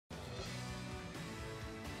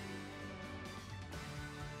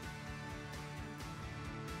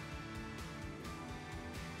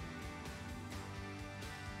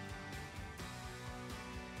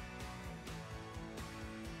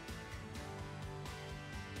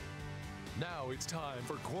Now it's time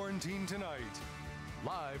for Quarantine Tonight.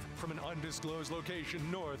 Live from an undisclosed location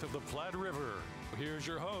north of the Platte River, here's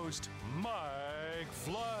your host, Mike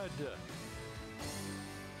Flood.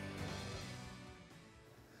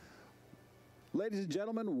 Ladies and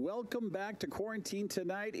gentlemen, welcome back to Quarantine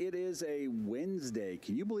Tonight. It is a Wednesday.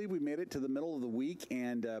 Can you believe we made it to the middle of the week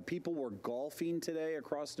and people were golfing today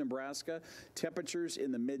across Nebraska? Temperatures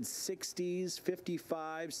in the mid-60s,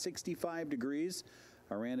 55, 65 degrees.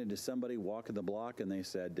 I ran into somebody walking the block and they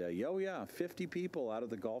said, yeah, 50 people out of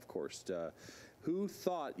the golf course. Who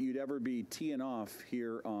thought you'd ever be teeing off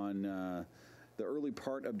here on the early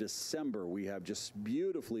part of December? We have just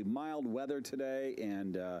beautifully mild weather today,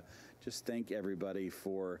 and just thank everybody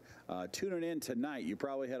for tuning in tonight. You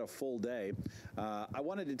probably had a full day. I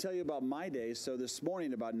wanted to tell you about my day. So this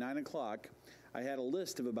morning about 9 o'clock, I had a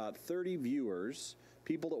list of about 30 viewers,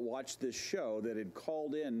 people that watched this show that had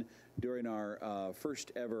called in during our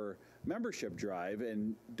first ever membership drive.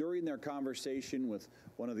 And during their conversation with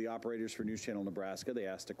one of the operators for News Channel Nebraska, they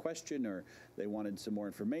asked a question, or they wanted some more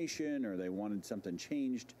information, or they wanted something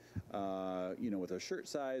changed, with a shirt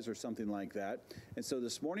size or something like that. And so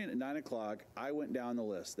this morning at 9 o'clock, I went down the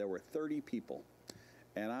list. There were 30 people.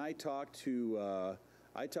 And I talked to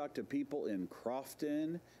people in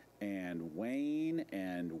Crofton and Wayne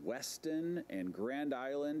and Weston and Grand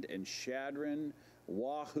Island and Chadron,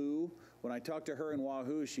 Wahoo. When I talked to her in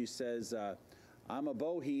Wahoo, she says, I'm a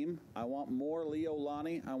bohem. I want more Leo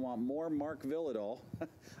Lonnie. I want more Mark Villadol.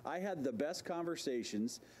 I had the best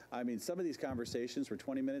conversations. I mean, some of these conversations were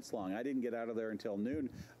 20 minutes long. I didn't get out of there until noon.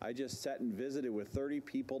 I just sat and visited with 30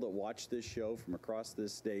 people that watched this show from across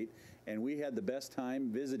this state, and we had the best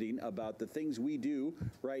time visiting about the things we do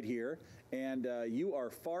right here. And you are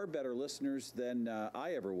far better listeners than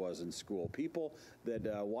I ever was in school. People that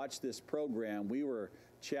watch this program, we were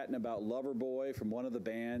chatting about Loverboy from one of the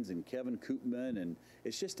bands and Kevin Koopman, and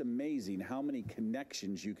it's just amazing how many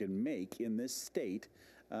connections you can make in this state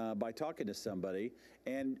by talking to somebody.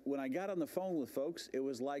 And when I got on the phone with folks, it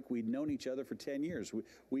was like we'd known each other for 10 years.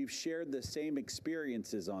 We've shared the same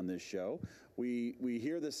experiences on this show. We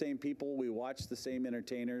hear the same people. We watch the same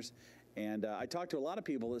entertainers. And I talked to a lot of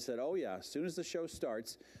people that said, oh, yeah, as soon as the show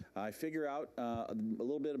starts, I figure out a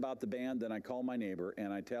little bit about the band, then I call my neighbor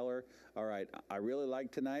and I tell her, all right, I really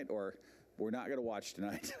like tonight, or we're not going to watch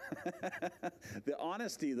tonight. The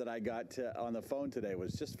honesty that I got on the phone today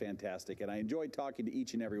was just fantastic, and I enjoyed talking to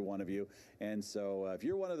each and every one of you. And so if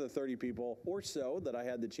you're one of the 30 people or so that I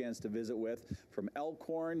had the chance to visit with, from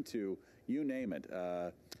Elkhorn to you name it,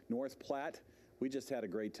 North Platte, we just had a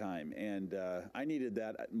great time, and I needed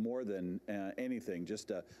that more than anything, just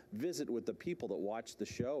to visit with the people that watch the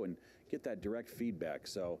show and get that direct feedback.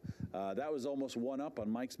 So that was almost one up on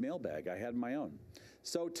Mike's mailbag. I had my own.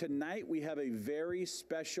 So tonight we have a very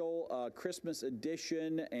special Christmas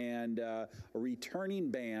edition and a returning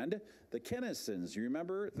band, the Kenastons. You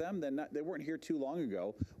remember them? They weren't here too long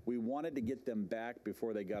ago. We wanted to get them back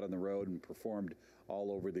before they got on the road and performed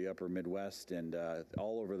all over the upper Midwest and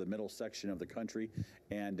all over the middle section of the country.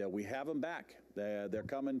 And we have them back. They're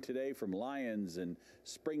coming today from Lyons and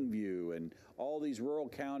Springview and all these rural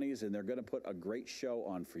counties, and they're going to put a great show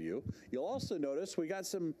on for you. You'll also notice we got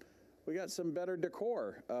some better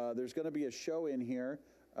decor. There's going to be a show in here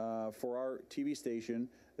for our TV station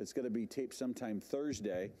that's going to be taped sometime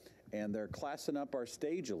Thursday, and they're classing up our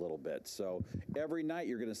stage a little bit. So every night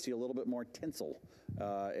you're going to see a little bit more tinsel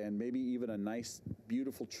and maybe even a nice,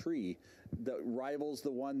 beautiful tree that rivals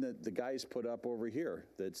the one that the guys put up over here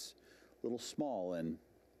that's a little small and,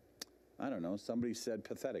 I don't know, somebody said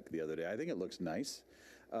pathetic the other day. I think it looks nice.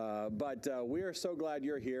 But we are so glad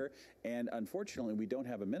you're here. And unfortunately, we don't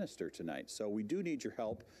have a minister tonight. So we do need your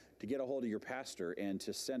help to get a hold of your pastor and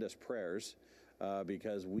to send us prayers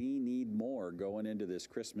because we need more going into this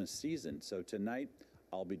Christmas season. So tonight,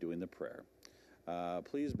 I'll be doing the prayer.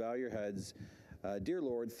 Please bow your heads. Dear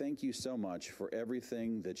Lord, thank you so much for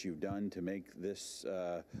everything that you've done to make this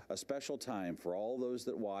a special time for all those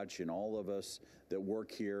that watch and all of us that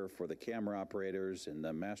work here, for the camera operators and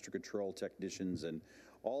the master control technicians and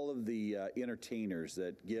all of the entertainers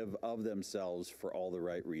that give of themselves for all the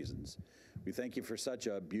right reasons. We thank you for such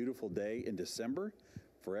a beautiful day in December,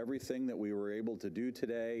 for everything that we were able to do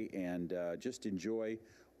today, and just enjoy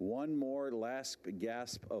one more last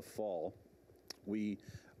gasp of fall. We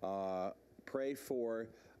pray for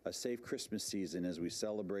a safe Christmas season as we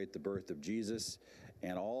celebrate the birth of Jesus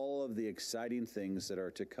and all of the exciting things that are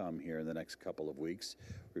to come here in the next couple of weeks.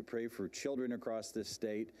 We pray for children across this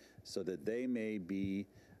state so that they may be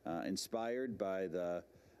inspired by the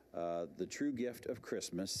true gift of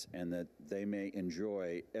Christmas, and that they may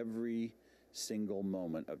enjoy every single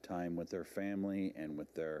moment of time with their family and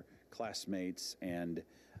with their classmates, and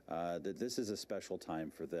that this is a special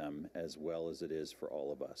time for them as well as it is for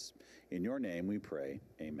all of us. In your name we pray,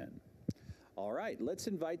 amen. All right, let's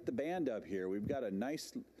invite the band up here. We've got a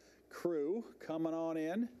nice crew coming on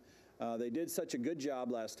in. They did such a good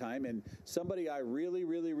job last time, and somebody I really,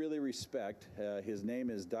 really, really respect, his name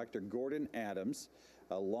is Dr. Gordon Adams,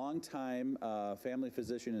 a longtime family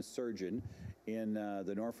physician and surgeon in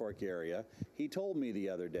the Norfolk area. He told me the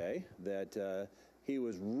other day that he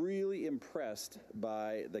was really impressed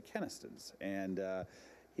by the Kenastons, and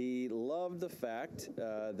he loved the fact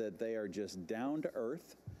that they are just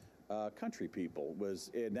down-to-earth country people.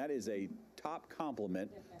 And that is a top compliment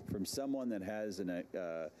from someone that has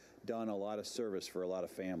done a lot of service for a lot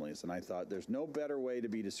of families, and I thought there's no better way to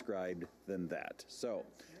be described than that. So,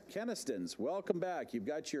 Kenastons, welcome back. You've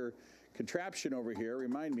got your contraption over here.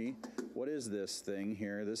 Remind me, what is this thing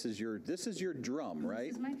here? This is your drum, right?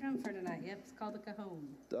 This is my drum for tonight. Yep, it's called the cajon.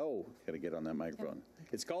 Oh, gotta get on that microphone.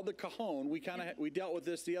 It's called the cajon. We dealt with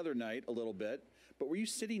this the other night a little bit, but were you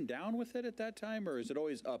sitting down with it at that time, or is it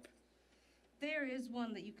always up? There is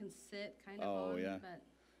one that you can sit kind of on, yeah. But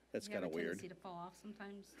that's kind of weird. You have a tendency to fall off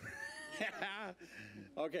sometimes.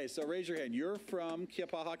 Okay, so raise your hand. You're from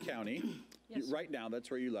Kipaha County. Yes, right now,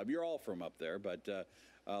 that's where you live. You're all from up there, but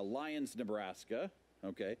Lyons, Nebraska.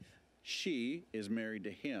 Okay. She is married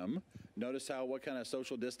to him. Notice what kind of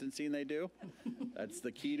social distancing they do? That's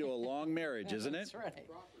the key to a long marriage, isn't it? That's right.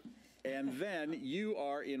 And then you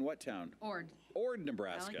are in what town? Ord,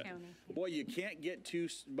 Nebraska. Valley County. Boy, you can't get too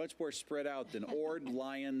much more spread out than Ord,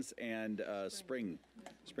 Lyons, and Springview.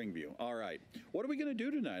 All right. What are we going to do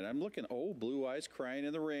tonight? I'm looking. Oh, Blue Eyes Crying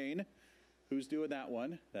in the Rain. Who's doing that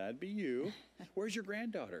one? That'd be you. Where's your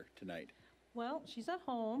granddaughter tonight? Well, she's at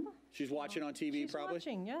home. She's watching on TV, probably? She's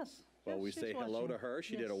watching, yes. Well, Yes, we she's say hello to watching. her.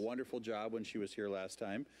 She Yes. did a wonderful job when she was here last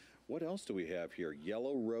time. What else do we have here?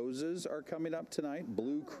 Yellow Roses are coming up tonight.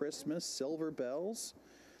 Blue Christmas, Silver Bells.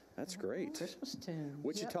 That's great. Christmas tunes.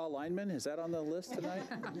 Wichita Lineman, is that on the list tonight?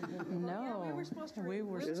 No. We were supposed to.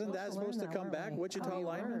 Isn't that supposed to come back, Wichita we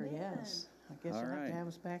Lineman? were, yes. I guess All you'll have right. to have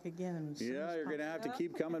us back again. As soon Yeah, as you're going to have to possible.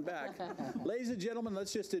 keep coming back. Ladies and gentlemen,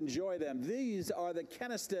 let's just enjoy them. These are the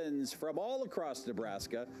Kenastons from all across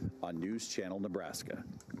Nebraska on News Channel Nebraska.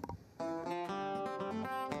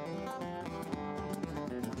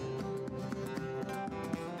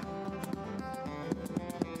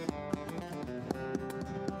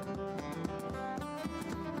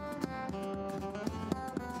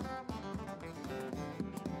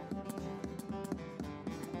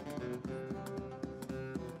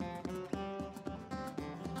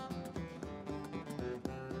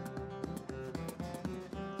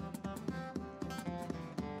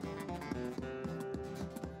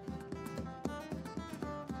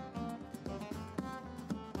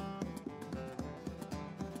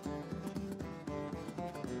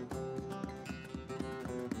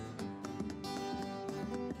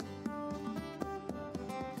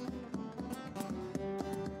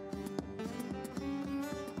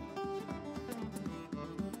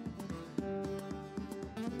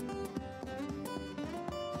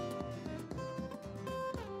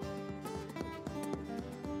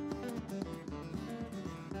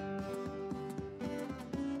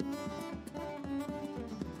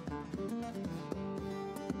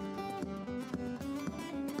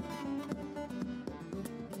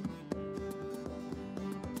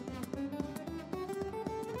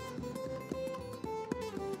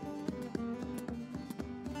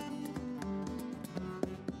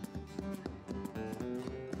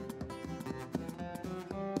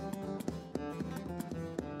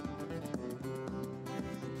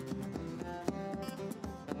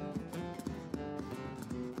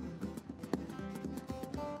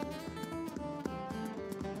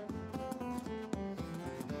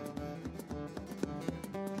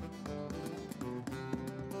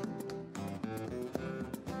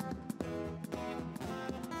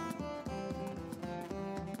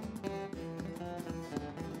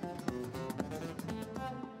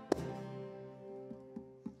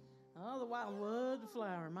 Wildwood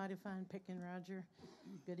flower, mighty fine picking, Roger.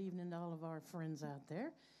 Good evening to all of our friends out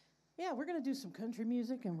there. Yeah, we're going to do some country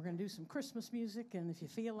music and we're going to do some Christmas music. And if you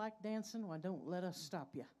feel like dancing, why don't let us stop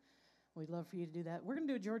you. We'd love for you to do that. We're going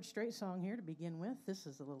to do a George Strait song here to begin with. This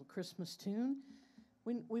is a little Christmas tune.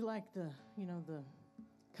 We like the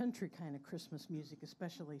country kind of Christmas music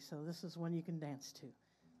especially, so this is one you can dance to.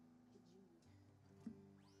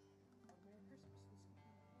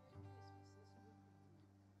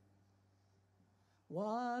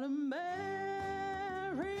 What a Merry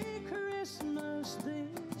Christmas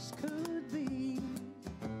this could be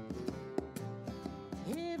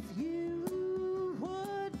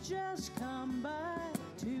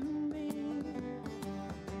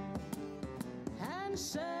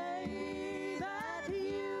say that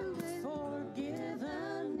you've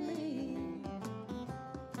forgiven me.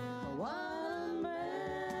 What a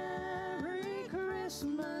Merry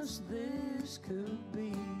Christmas this could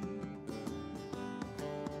be.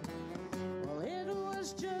 Well, it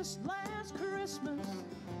was just last Christmas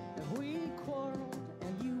that we quarreled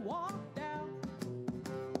and you walked out.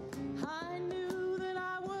 I knew that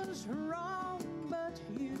I was wrong, but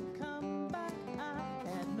you'd come back, I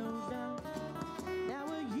had no doubt.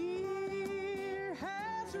 Now a year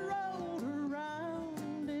has rolled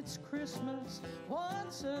around, it's Christmas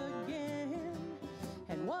once again,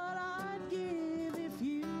 and what I'd give if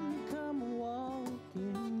you come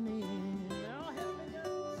walking in. Oh, help me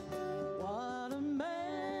go. What a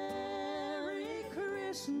Merry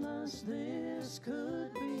Christmas this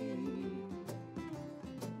could be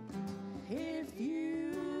if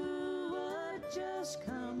you would just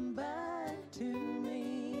come back to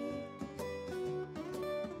me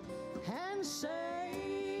and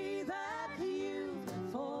say that you've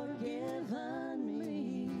forgiven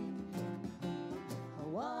me.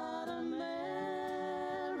 What a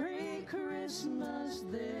Merry Christmas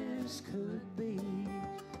this could be.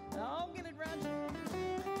 Oh, get it, Roger.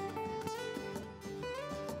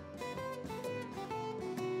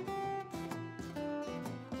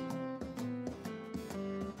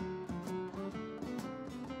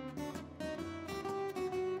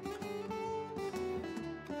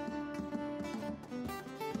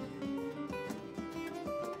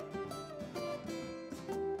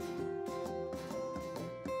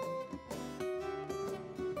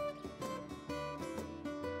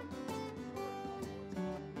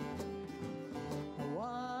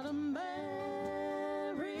 What a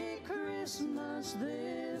Merry Christmas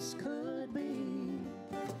this could be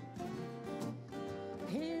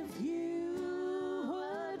if you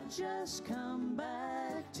would just come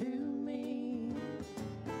back to me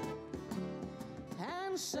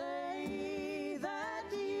and say that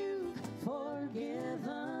you've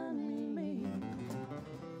forgiven me.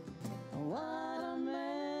 What a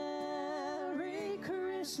Merry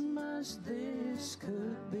Christmas this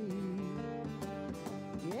could be.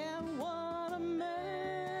 Yeah, what a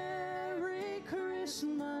Merry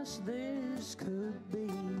Christmas this could be.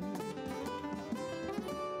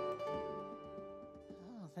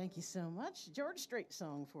 Oh, thank you so much. George Strait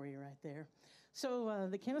song for you right there. So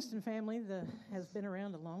the Kenaston family has been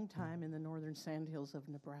around a long time in the northern sandhills of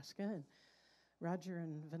Nebraska. And Roger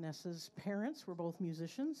and Vanessa's parents were both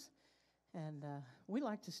musicians. And we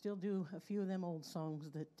like to still do a few of them old songs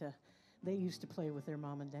that they used to play with their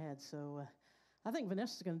mom and dad. So I think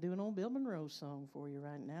Vanessa's going to do an old Bill Monroe song for you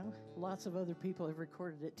right now. Lots of other people have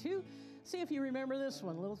recorded it too. See if you remember this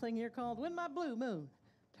one, a little thing here called When My Blue Moon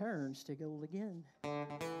Turns to Gold Again.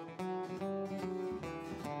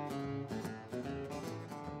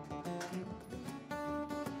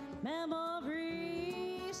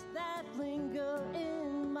 Memories that linger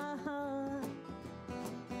in my heart,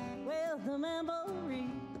 well, the memories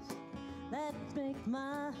that make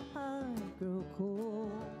my heart grow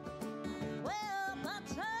cold. Well, but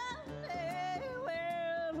someday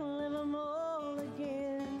we'll live 'em all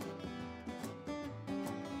again,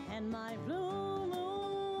 and my blue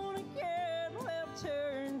moon again will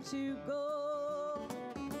turn to gold.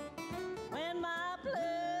 When my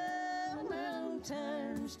blue moon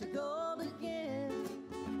turns to gold again,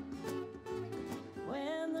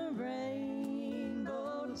 when the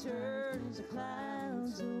rainbow turns the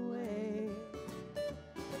clouds away,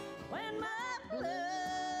 when my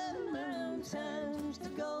blue moon turns to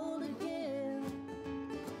gold again,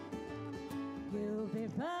 you'll be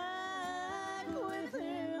back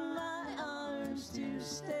within my arms to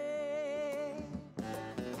stay.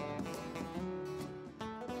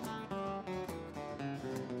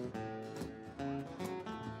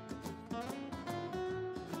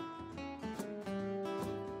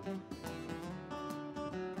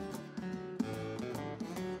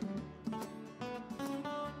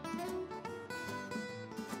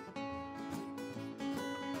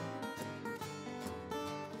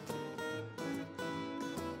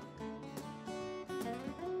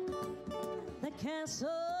 The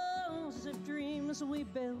castles of dreams we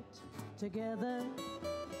built together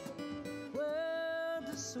were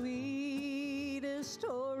the sweetest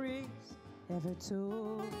stories ever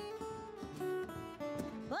told.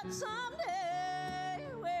 But someday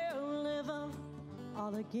we'll live 'em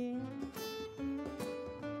all again,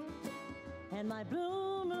 and my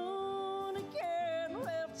blue moon again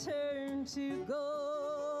will turn to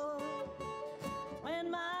gold.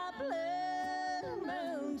 When my blue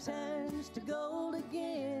moon turns to gold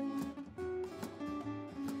again,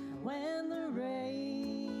 when the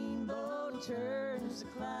rainbow turns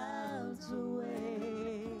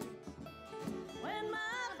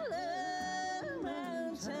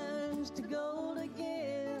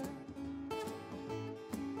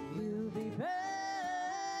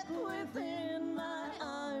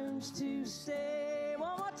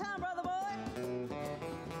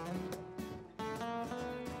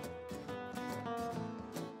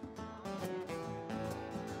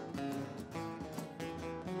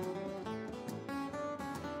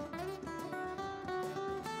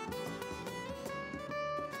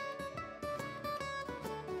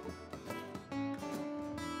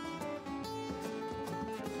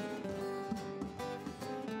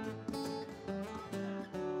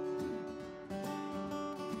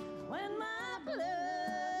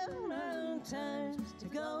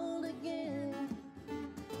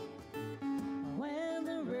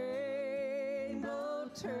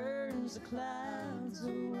turns the clouds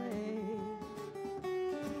away.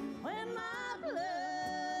 When my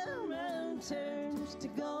blue moon turns to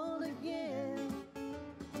gold again,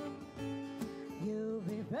 you'll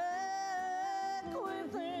be back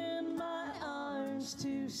within my arms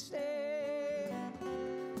to stay.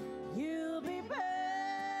 You'll be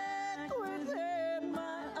back within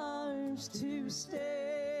my arms to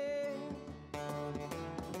stay.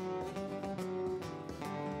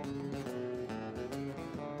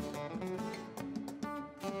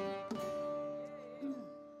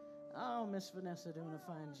 Oh, Miss Vanessa doing a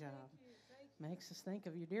fine job. Makes us think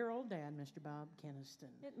of your dear old dad, Mr. Bob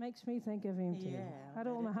Kenaston. It makes me think of him, too. Yeah, I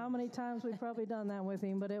don't know how many times we've probably done that with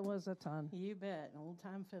him, but it was a ton. You bet. An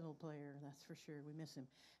old-time fiddle player, that's for sure. We miss him.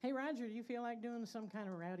 Hey, Roger, do you feel like doing some kind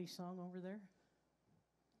of rowdy song over there?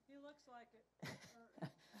 He looks like it.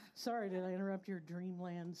 Sorry, did I interrupt your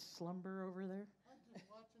dreamland slumber over there? I'm just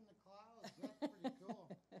watching the clouds. That's pretty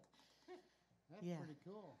cool. That's Yeah. pretty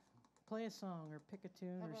cool. Play a song or pick a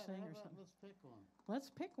tune How or about- sing how or about something. Let's pick one. Let's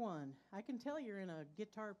pick one. I can tell you're in a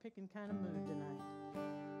guitar picking kind of mood tonight.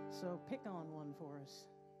 So pick on one for us.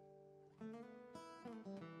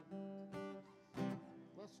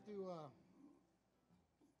 Let's do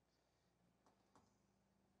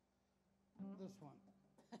this one.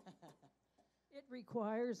 It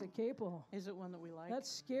requires a capo. Is it one that we like? That's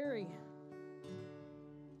scary.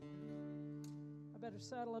 I better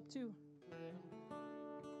saddle up, too.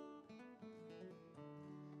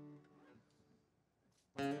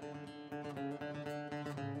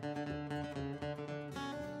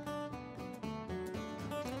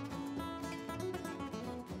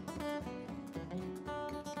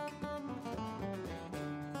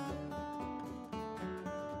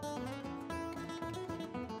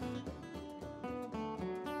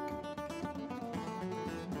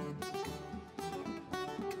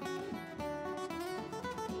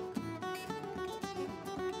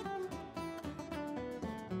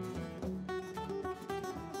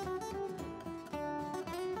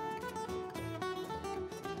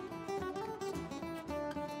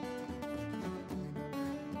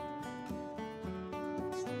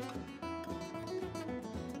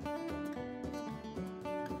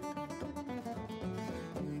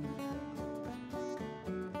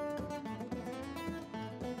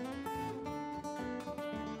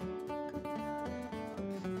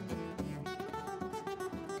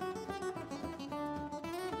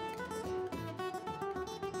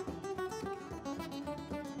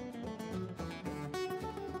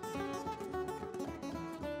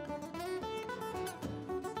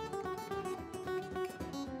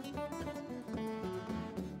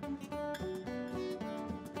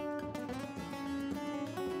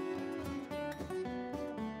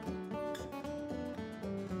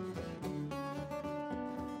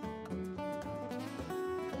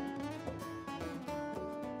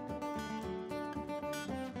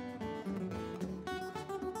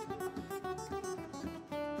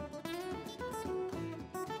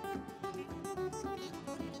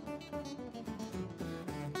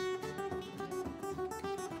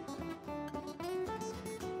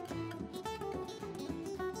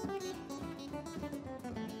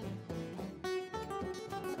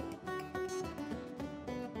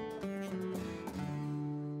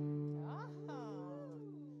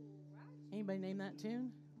 Anybody name that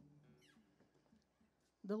tune?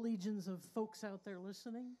 The legions of folks out there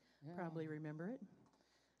listening probably remember it.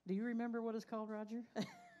 Do you remember what it's called, Roger?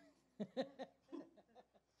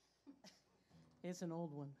 It's an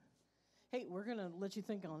old one. Hey, we're going to let you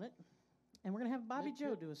think on it, and we're going to have Bobby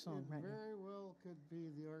Joe do a song right now. Very well could be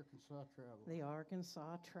the Arkansas Traveler. The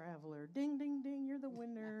Arkansas Traveler. Ding, ding, ding, you're the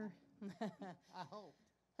winner. I hope.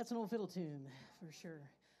 That's an old fiddle tune, for sure.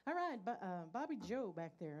 All right, Bobby Joe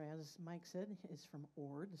back there, as Mike said, is from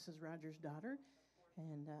Ord. This is Roger's daughter,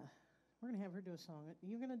 and we're going to have her do a song.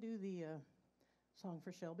 You're going to do the song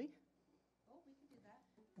for Shelby? Oh, we can do that.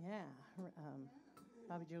 Yeah.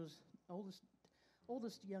 Bobby Joe's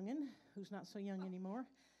oldest youngin', who's not so young anymore,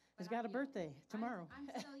 has got a birthday tomorrow. I'm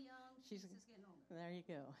still young. She's just getting older. There you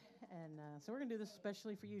go. And so we're going to do this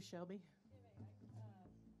especially for you, Shelby.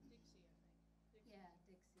 Yeah,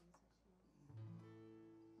 Dixie is what she wants.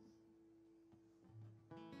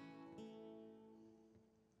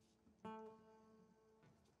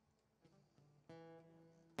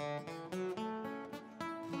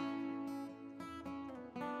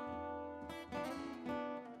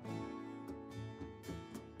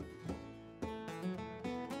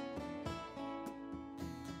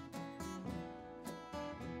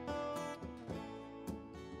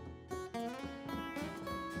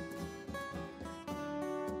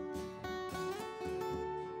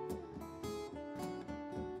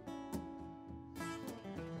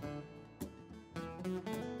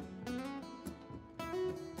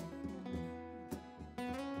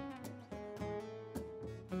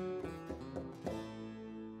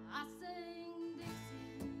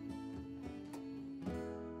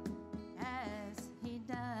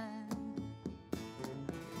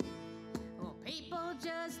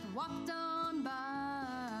 just walked on by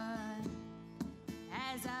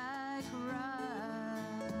as I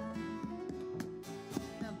cried.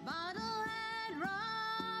 The bottle had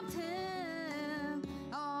robbed him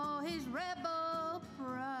all his rebel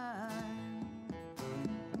pride.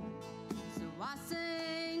 So I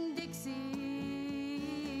sang Dixie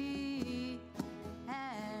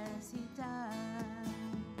as he died.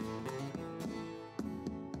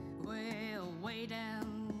 Well, way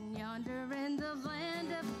down yonder in the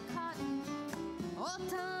land of cotton, old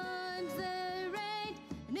times there ain't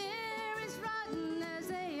near as rotten as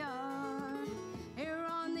they are here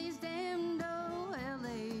on these damned old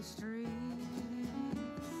LA streets.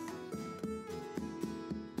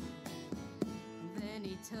 Then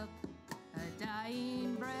he took a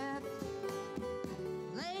dying breath,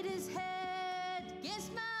 laid his head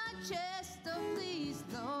against my chest. Oh, please,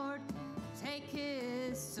 Lord, take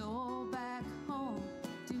his soul back home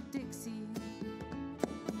to Dixie.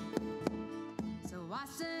 So I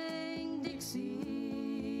sang Dixie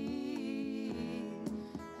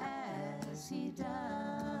as he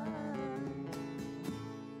died.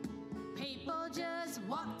 People just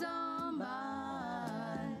walked on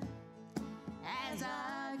by as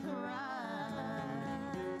I cried.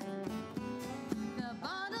 The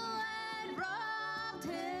bottle had robbed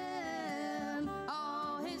him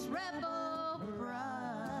all his rebel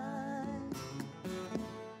pride.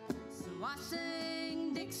 So I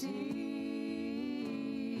sang Dixie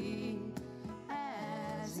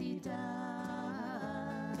as he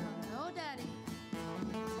died. Oh, Daddy.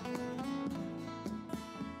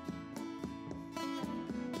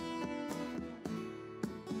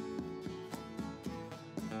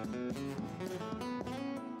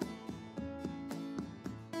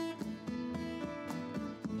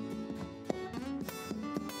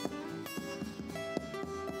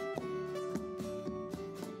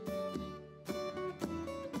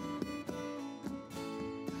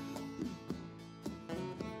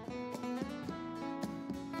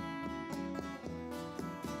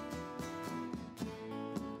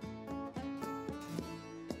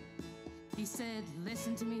 He said,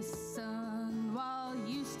 listen to me, son, while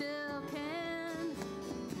you still can.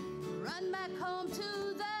 Run back home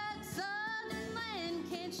to that southern land.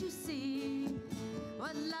 Can't you see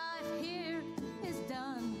what life here has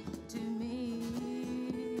done to me?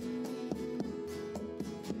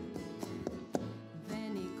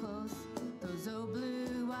 Then he closed those old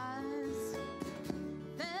blue eyes,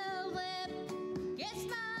 fell limp against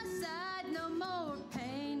my side, no more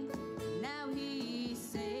pain. Now he's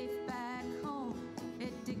safe back home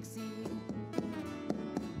at Dixie.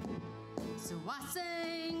 So I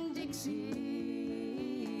sang Dixie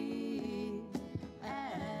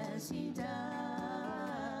as he died.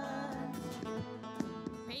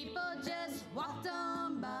 People just walked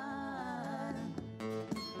on by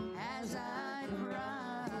as I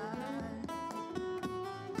cried.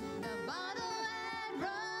 The bottle had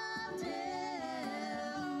robbed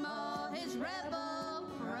him all his rebel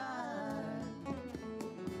pride.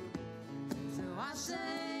 So I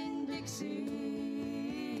sang Dixie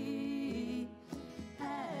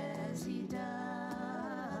as he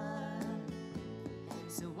died.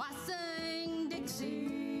 So I sang Dixie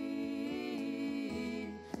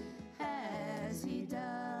as he died.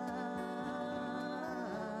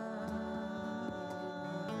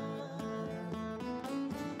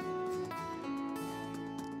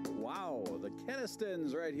 Wow, the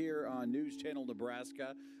Kenastons right here on News Channel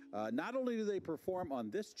Nebraska. Not only do they perform on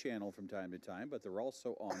this channel from time to time, but they're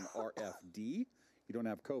also on RFD. You don't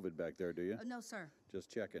have COVID back there, do you? Oh, no, sir.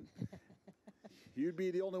 Just checking. You'd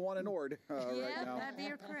be the only one in Ord right now. that'd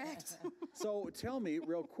be correct. So tell me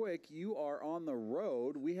real quick, you are on the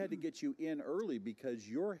road. We had to get you in early because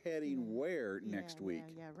you're heading where next week?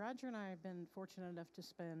 Yeah. Roger and I have been fortunate enough to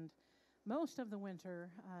spend most of the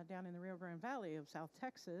winter down in the Rio Grande Valley of South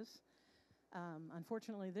Texas.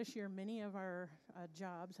 Unfortunately, this year, many of our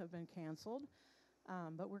jobs have been canceled.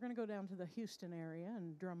 But we're going to go down to the Houston area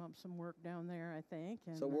and drum up some work down there, I think.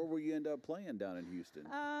 And, so where will you end up playing down in Houston?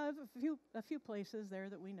 A few places there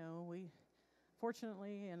that we know. We,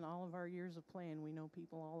 fortunately, in all of our years of playing, we know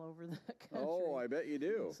people all over the country. Oh, I bet you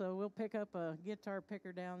do. So we'll pick up a guitar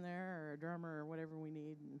picker down there or a drummer or whatever we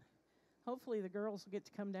need. And hopefully the girls will get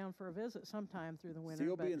to come down for a visit sometime through the winter. So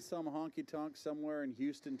you'll be in some honky-tonk somewhere in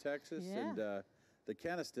Houston, Texas? Yeah. And the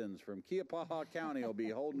Kenastons from Keopaha County will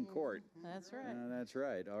be holding court. That's right. That's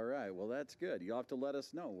right. All right. Well, that's good. You'll have to let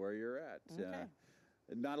us know where you're at. Okay.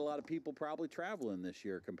 Not a lot of people probably traveling this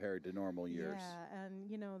year compared to normal years. Yeah, and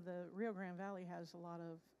the Rio Grande Valley has a lot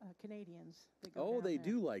of Canadians that go Oh, down they there.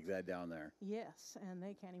 do like that down there. Yes, and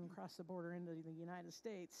they can't even cross the border into the United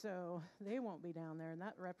States, so they won't be down there, and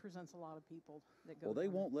that represents a lot of people that go. Well, they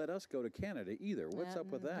down won't let us go to Canada either. What's up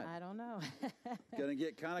with that? I don't know. Going to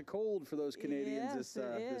get kind of cold for those Canadians Yes,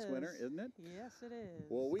 this winter, isn't it? Yes, it is.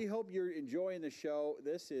 Well, we hope you're enjoying the show.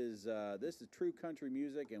 This is true country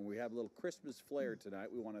music, and we have a little Christmas flair tonight.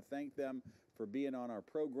 We want to thank them for being on our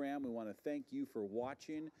program. We want to thank you for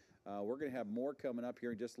watching. We're going to have more coming up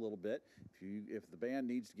here in just a little bit. If the band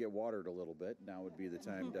needs to get watered a little bit, now would be the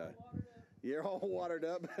time to. You're all watered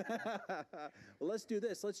up. Well, let's do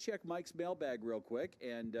this. Let's check Mike's mailbag real quick,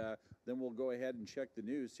 and then we'll go ahead and check the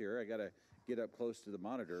news here. I got to get up close to the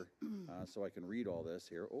monitor so I can read all this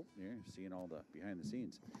here. Oh, you're seeing all the behind the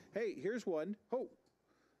scenes. Hey, here's one. Oh,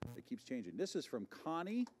 it keeps changing. This is from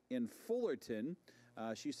Connie in Fullerton.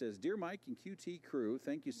 She says, "Dear Mike and QT crew,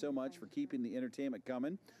 thank you so much for keeping the entertainment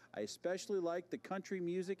coming. I especially like the country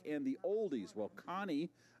music and the oldies." Well, Connie,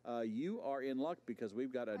 you are in luck because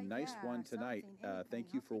we've got a nice one tonight.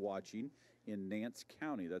 Thank you for watching in Nance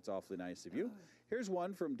County. That's awfully nice of you. Here's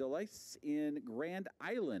one from Delace in Grand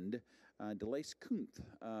Island. Delace Kunth.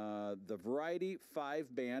 The Variety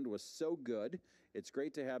 5 band was so good. It's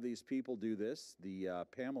great to have these people do this. The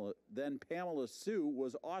Pamela Sue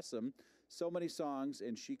was awesome. So many songs,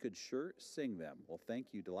 and she could sure sing them. Well,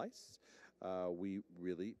 thank you, Delice. We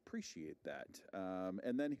really appreciate that.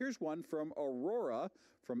 And then here's one from Aurora,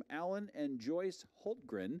 from Alan and Joyce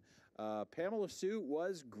Holtgren. Pamela Sue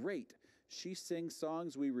was great. She sings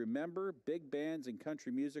songs we remember. Big bands and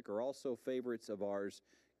country music are also favorites of ours.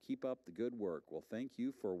 Keep up the good work. Well, thank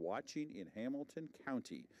you for watching in Hamilton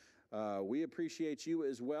County. We appreciate you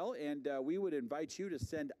as well, and we would invite you to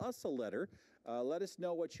send us a letter. Let us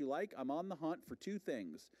know what you like. I'm on the hunt for two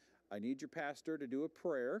things. I need your pastor to do a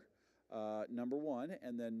prayer, number one,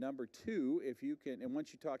 and then number two, if you can, and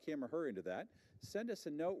once you talk him or her into that, send us a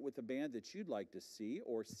note with a band that you'd like to see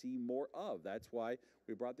or see more of. That's why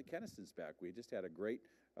we brought the Kenastons back. We just had a great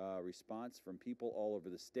response from people all over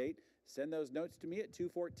the state. Send those notes to me at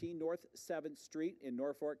 214 North 7th Street in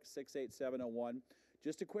Norfolk, 68701.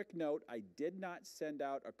 Just a quick note, I did not send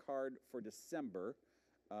out a card for December,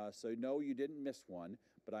 so no, you didn't miss one,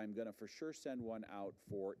 but I'm going to for sure send one out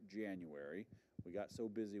for January. We got so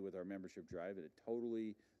busy with our membership drive that it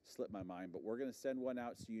totally slipped my mind, but we're going to send one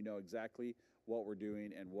out so you know exactly what we're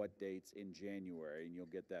doing and what dates in January, and you'll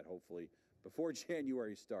get that hopefully before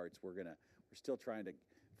January starts. We're still trying to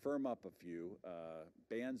firm up a few.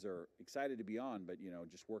 Bands are excited to be on, but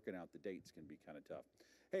just working out the dates can be kind of tough.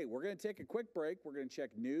 Hey, we're going to take a quick break. We're going to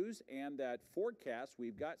check news and that forecast.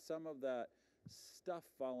 We've got some of that stuff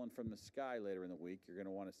falling from the sky later in the week. You're going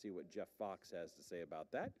to want to see what Jeff Fox has to say about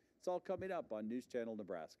that. It's all coming up on News Channel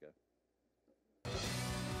Nebraska.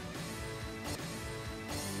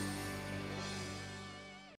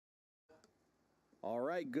 All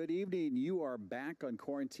right, good evening. You are back on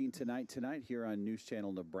Quarantine Tonight here on News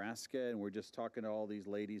Channel Nebraska, and we're just talking to all these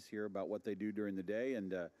ladies here about what they do during the day,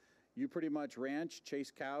 and you pretty much ranch,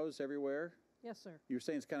 chase cows everywhere? Yes, sir. You were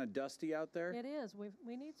saying it's kind of dusty out there? It is.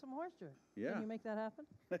 We need some moisture. Yeah. Can you make that happen?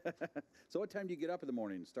 So what time do you get up in the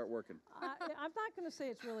morning and start working? I'm not going to say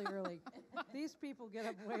it's really early. These people get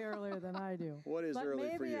up way earlier than I do. What is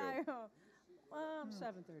early for you? Maybe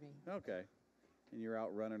 7:30. Okay. And you're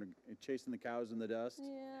out running, chasing the cows in the dust?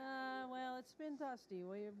 Yeah, well, it's been dusty.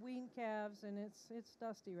 We have weaned calves, and it's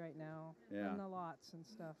dusty right now in the lots and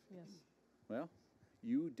stuff, yes. Well,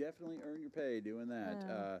 you definitely earn your pay doing that.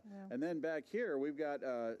 Yeah. And then back here, we've got,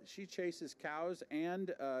 she chases cows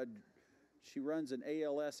and she runs an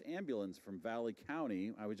ALS ambulance from Valley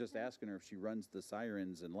County. I was just asking her if she runs the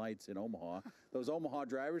sirens and lights in Omaha. Those Omaha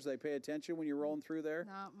drivers, they pay attention when you're rolling through there?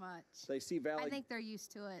 Not much. They see Valley. I think they're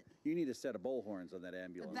used to it. You need a set of bullhorns on that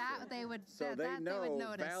ambulance. They would. So that they they know would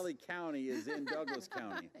notice. Valley County is in Douglas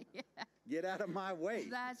County. Yeah. Get out of my way.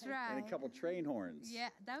 That's right. And a couple train horns. Yeah,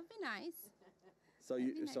 that would be nice. So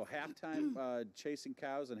That'd be so halftime chasing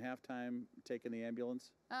cows and halftime taking the ambulance?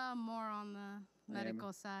 More on the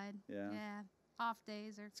medical side. Yeah. Yeah. Off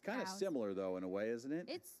days or It's kind of cows. similar though in a way, isn't it?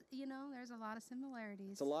 It's there's a lot of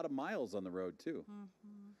similarities. It's a lot of miles on the road too.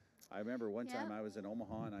 Mm-hmm. I remember one time Yep. I was in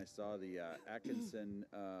Omaha and I saw the Atkinson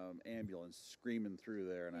ambulance screaming through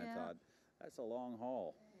there, and I Yeah. thought, that's a long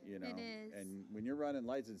haul, It is. And when you're running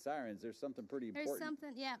lights and sirens, there's something pretty There's important.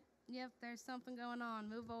 something. Yep. There's something going on.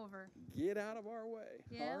 Move over. Get out of our way.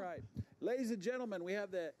 Yeah. All right. Ladies and gentlemen, we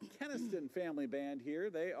have the Kenaston family band here.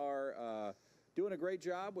 They are doing a great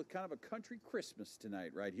job with kind of a country Christmas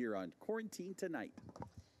tonight right here on Quarantine Tonight.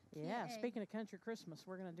 Yeah, Yay. speaking of country Christmas,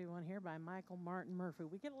 we're going to do one here by Michael Martin Murphy.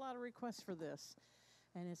 We get a lot of requests for this,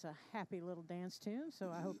 and it's a happy little dance tune,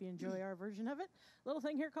 so I hope you enjoy our version of it. Little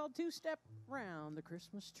thing here called Two-Step Round the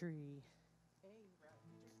Christmas Tree.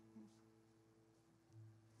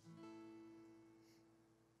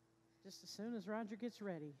 Just as soon as Roger gets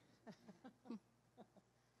ready.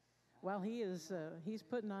 While he's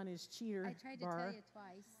putting on his cheater I tried to bar. tell you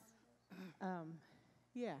twice.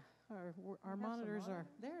 Yeah, our monitors are,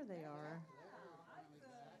 there they are.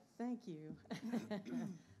 Thank you.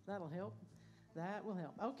 That'll help. That will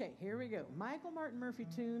help. Okay, here we go. Michael Martin Murphy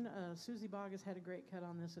tune. Susie Boggess had a great cut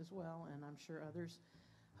on this as well, and I'm sure others.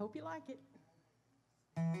 Hope you like it.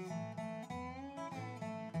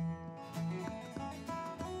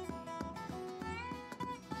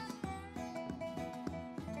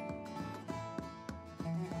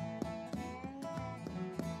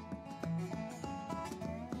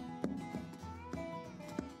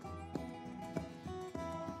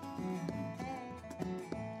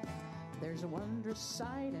 There's a wondrous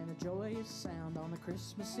sight and a joyous sound on the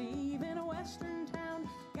Christmas Eve in a western town.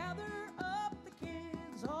 Gather up the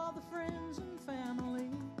kids, all the friends and family,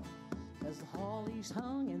 as the holly's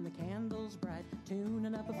hung and the candles bright,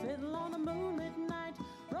 tuning up a fiddle on a moonlit night.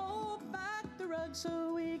 Roll back the rug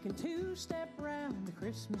so we can two-step round the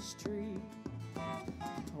Christmas tree.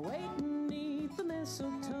 Waiting neath the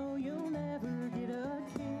mistletoe, you'll never get a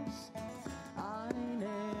kiss. I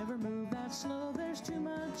never move that slow, there's too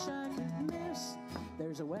much I could miss.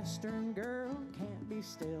 There's a western girl, can't be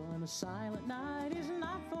still, and a silent night is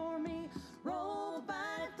not for me. Roll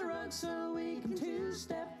back the rug so we can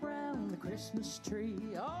two-step round the Christmas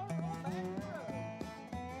tree. All right.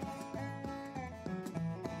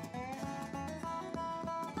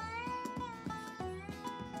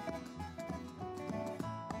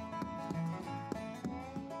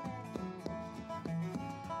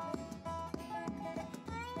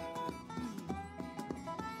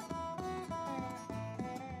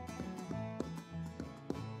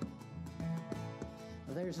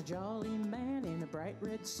 There's a jolly man in a bright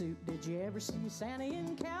red suit. Did you ever see Santa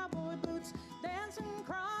in cowboy boots? Dancing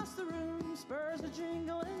across the room, spurs a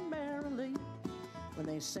jingling merrily. When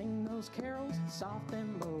they sing those carols, soft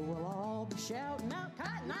and low, we'll all be shouting out,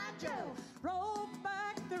 Cotton Eye Joe! Roll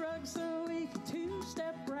back the rug so we can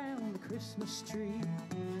two-step round the Christmas tree.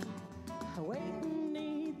 Waiting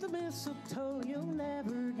neath the mistletoe, you'll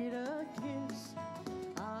never get a kiss.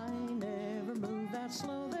 I never move that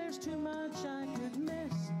slow, there's too much I could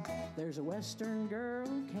miss. There's a western girl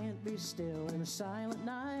who can't be still, and a silent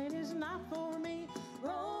night is not for me.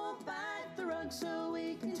 Roll back the rug so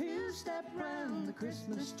we can two-step round the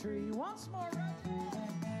Christmas tree. Once more, Roger.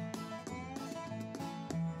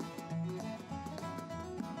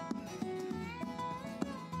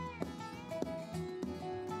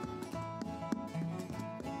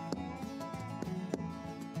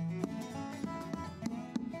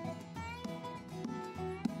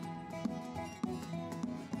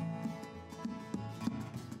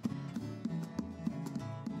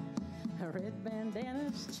 Red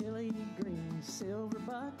bandanas, chili green, silver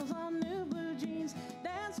buckles on new blue jeans,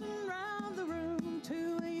 dancing round the room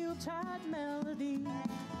to a Yuletide melody.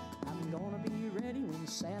 I'm gonna be ready when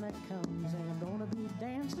Santa comes, and I'm gonna be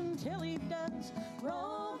dancing till he does.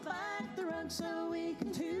 Roll back the rug so we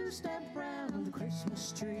can two-step round the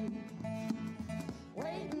Christmas tree.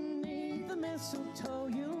 Waiting neath the mistletoe,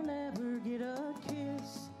 you'll never get a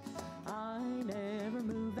kiss. I never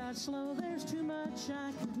move that slow, there's too much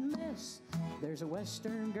I could miss. There's a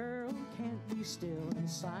western girl, can't be still, and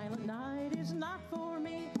silent night is not for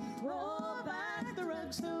me. Roll back the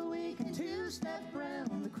rug so we can two-step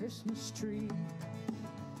round the Christmas tree.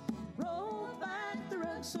 Roll back the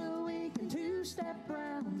rug so we can two-step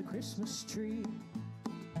round the Christmas tree.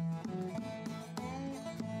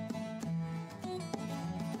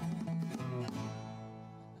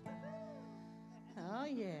 Oh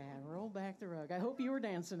yeah, roll back the rug. I hope you were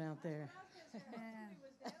dancing out there.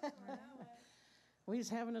 We're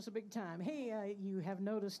just having us a big time. Hey, you have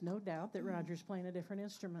noticed, no doubt, that Roger's playing a different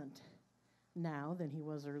instrument now than he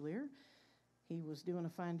was earlier. He was doing a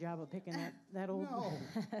fine job of picking that old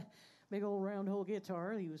big old round hole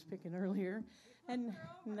guitar he was picking earlier. And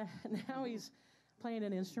now he's playing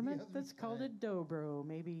an instrument that's called a dobro.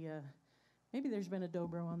 Maybe there's been a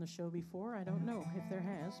dobro on the show before. I don't know if there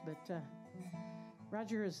has, but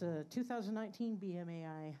Roger is a 2019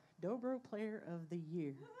 BMAI Dobro Player of the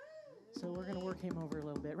Year. So we're going to work him over a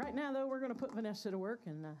little bit. Right now, though, we're going to put Vanessa to work,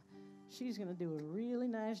 and she's going to do a really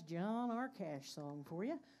nice John R. Cash song for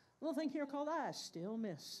you. A little thing here called I Still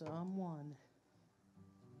Miss Someone.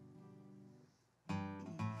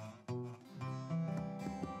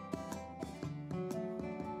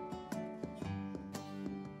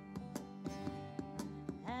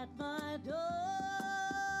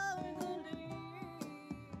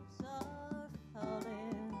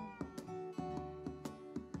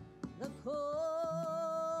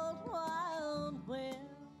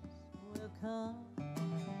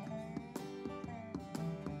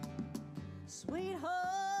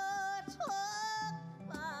 sweethearts walk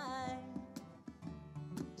by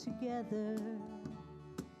together,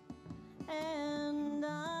 and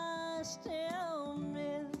I still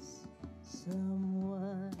miss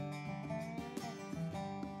someone.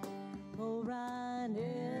 For I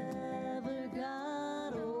never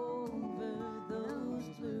got over those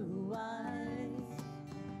blue eyes.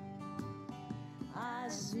 I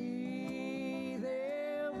see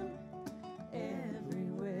them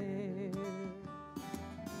everywhere.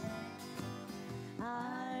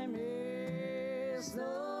 I miss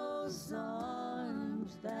those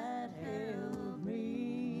arms that held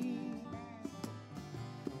me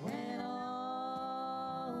when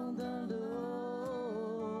all the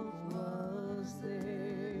love was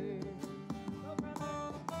there.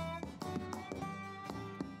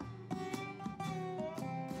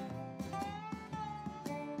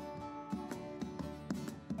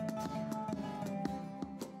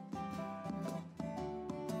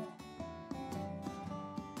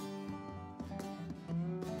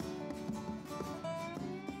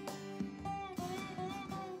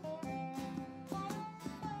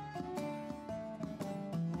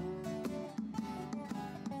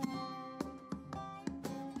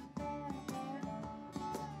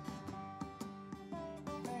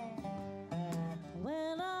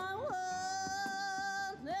 When I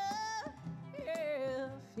wonder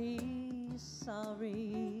if he's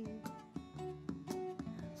sorry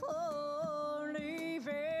for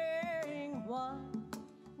leaving what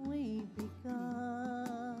we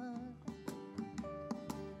begun.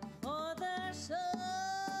 For there's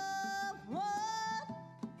someone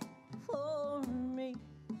for me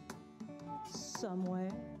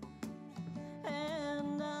somewhere,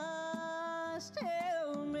 and I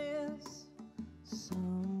still miss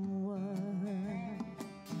someone.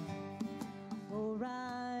 For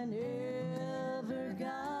I never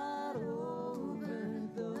got over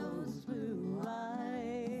those blue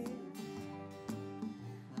eyes.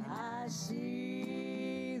 I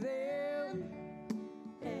see them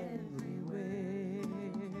everywhere.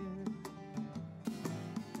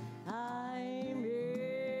 I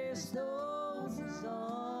miss those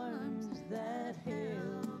arms that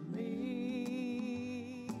held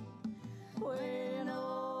me when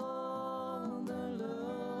all the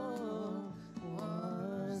love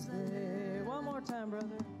was there. One more time,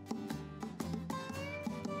 brother.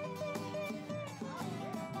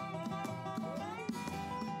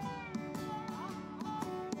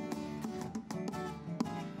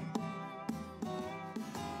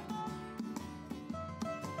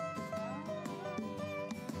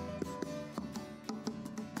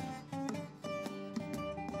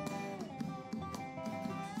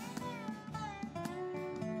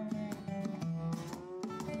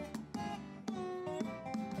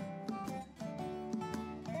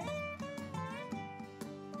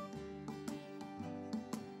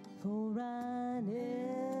 For I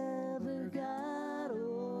never got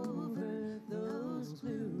over those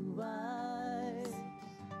blue eyes.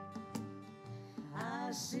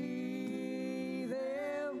 I see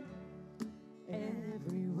them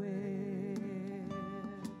everywhere.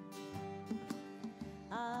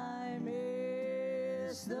 I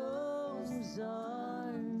miss those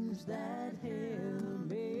arms that held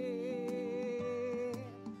me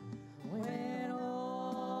when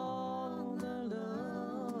all the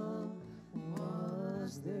love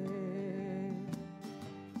was there.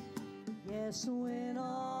 Yes, when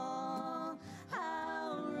all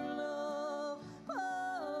our love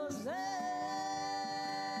was there.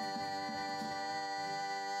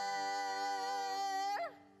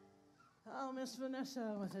 Oh, Miss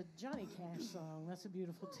Vanessa with a Johnny Cash song. That's a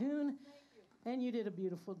beautiful tune. And you did a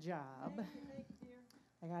beautiful job.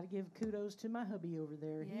 I got to give kudos to my hubby over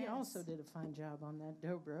there. He also did a fine job on that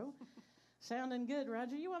dobro. Sounding good.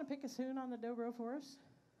 Roger, you want to pick a tune on the dobro for us?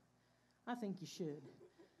 I think you should.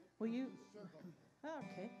 Will you?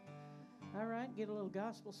 Okay. All right, get a little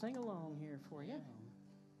gospel sing-along here for you.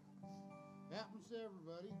 Happens to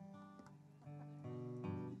everybody.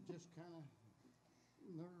 Just kind of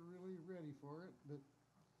never really ready for it, but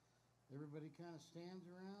everybody kind of stands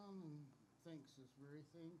around and thinks this very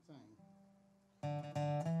same thing.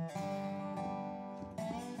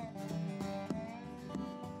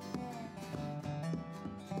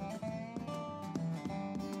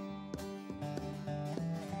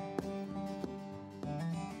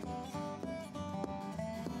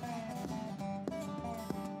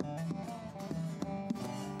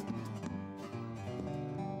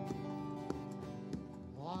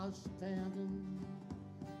 Was standing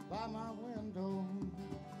by my window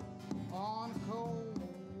on a cold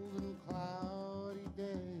and cloudy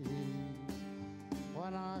day when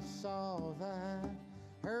when I saw that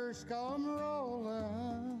hearse come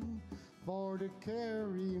rolling for to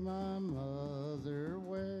carry my mother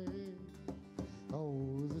away.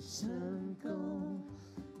 Oh, the circle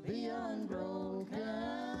be unbroken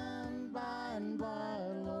by and by,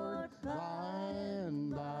 Lord, by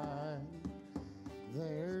and by.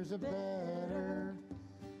 There's a better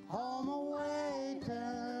home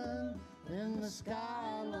awaiting in the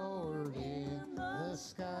sky, Lord, in the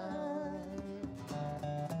sky.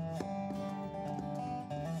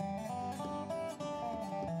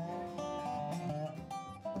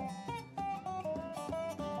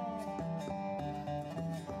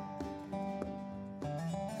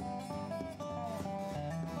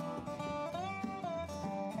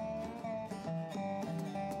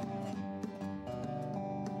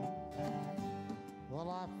 Well,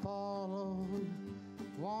 I followed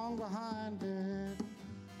long behind it,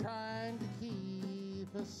 trying to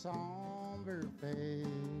keep a somber face,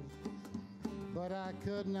 but I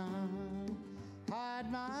could not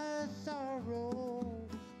hide my sorrow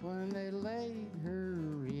when they laid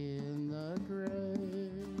her in the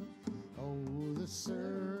grave. Oh, the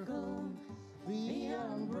circle be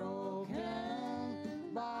unbroken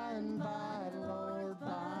by and by, Lord,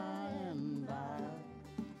 by and by.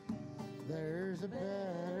 There's a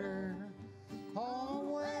better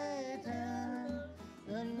home waiting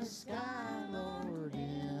in the sky, Lord,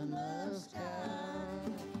 in the sky.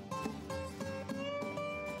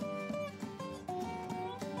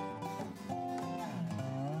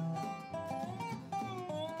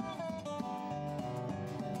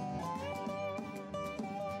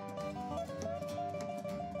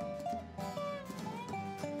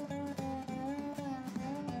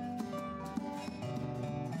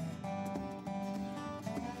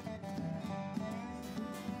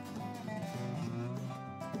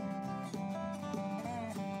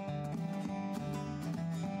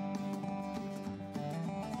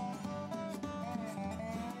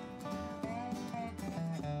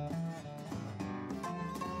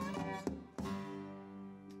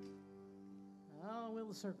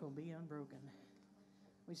 The circle be unbroken.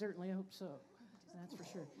 We certainly hope so. That's for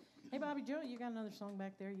sure. Hey, Bobby Joe, you got another song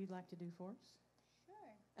back there you'd like to do for us?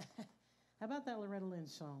 Sure. How about that Loretta Lynn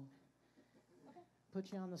song? Okay.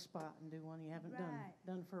 Put you on the spot and do one you haven't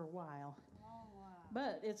done for a while. Long while.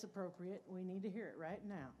 But it's appropriate. We need to hear it right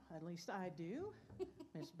now. At least I do.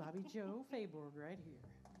 Miss Bobby Joe Fayborg right here.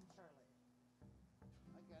 Charlie,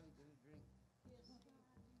 I gotta get a drink. Is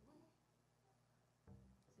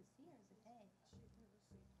it C or is it A?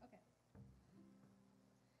 Okay.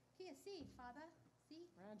 Key of C, Father. C.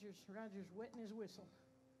 Roger's wetting his whistle.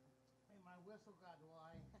 Hey, my whistle got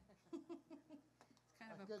dry. It's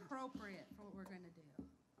kind of Good. appropriate for what we're going to do.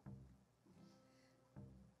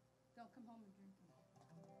 Don't come home and drink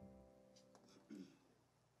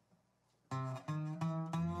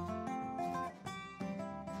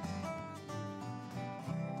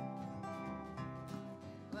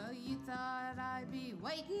Well, you thought I'd be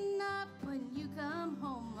waiting up when you come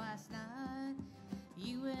home last night.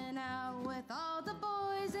 You went out with all the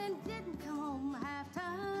boys and didn't come home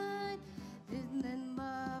half-time. Didn't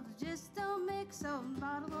love just don't mix, so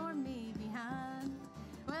bottle or me behind.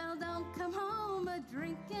 Well, don't come home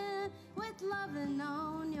a-drinking with loving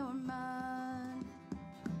on your mind.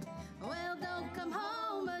 Well, don't come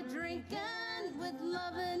home a-drinking with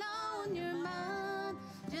loving on your mind.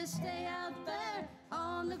 Just stay out there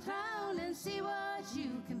on the ground and see what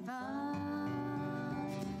you can find.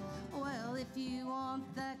 Well, if you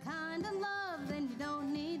want that kind of love, then you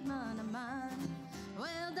don't need none of mine.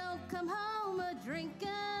 Well, don't come home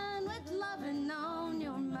a-drinking with loving on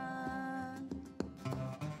your mind.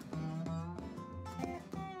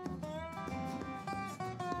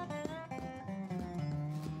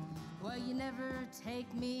 Well, you never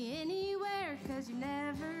take me anywhere, 'cause you're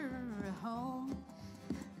never home.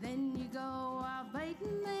 Then you go out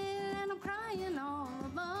waiting there and I'm crying all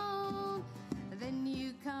alone. Then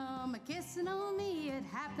you come a-kissing on me, it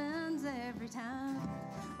happens every time.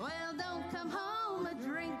 Well, don't come home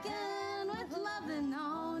a-drinking with loving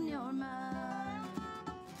on your mind.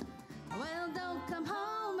 Well, don't come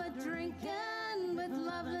home a-drinking with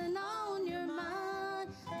loving on your mind.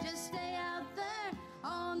 Just stay out there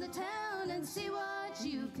on the town and see what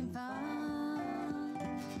you can find.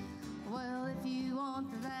 Well, if you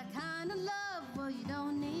want that kind of love, well, you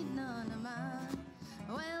don't need none of mine.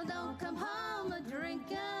 Well, don't come home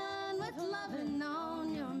a-drinking with loving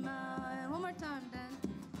on your mind. One more time, Dan.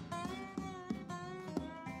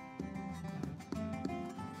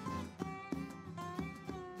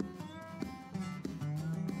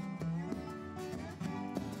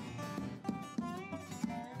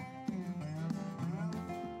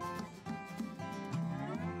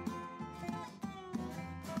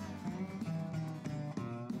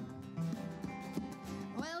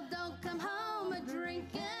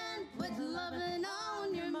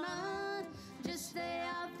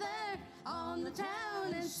 the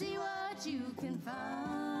town and see what you can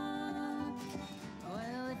find.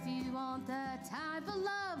 Well, if you want that type of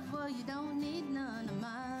love, well, you don't need none of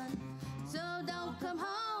mine. So don't come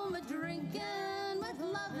home a drinking with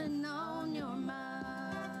loving on your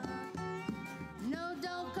mind. No,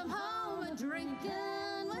 don't come home a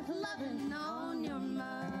drinking with loving on your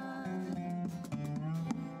mind.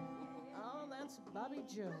 Oh, that's Bobby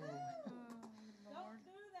Joe. Don't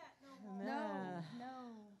do that no more. No.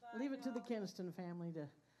 Leave it to the Kenaston family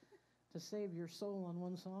to save your soul on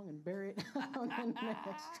one song and bury it on the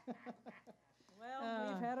next.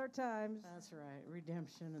 Well, we've had our times. That's right.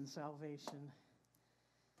 Redemption and salvation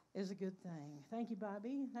is a good thing. Thank you,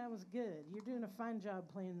 Bobby. That was good. You're doing a fine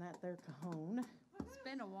job playing that there cajon. It's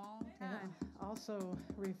been a long time. Also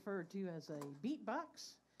referred to as a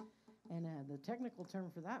beatbox. And the technical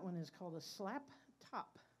term for that one is called a slap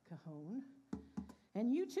top cajon.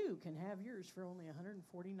 And you too can have yours for only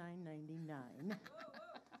 $149.99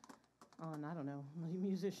 on, I don't know,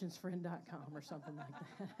 musiciansfriend.com or something like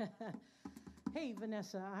that. Hey,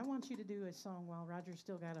 Vanessa, I want you to do a song while Roger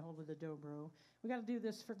still got a hold of the dobro. We got to do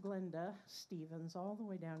this for Glenda Stevens all the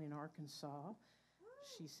way down in Arkansas.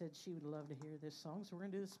 She said she would love to hear this song, so we're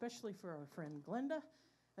going to do this especially for our friend Glenda,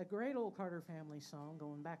 a great old Carter family song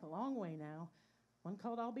going back a long way now, one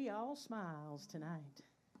called I'll Be All Smiles Tonight.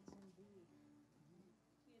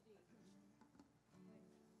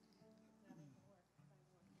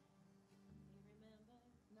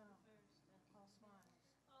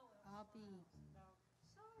 I'll be.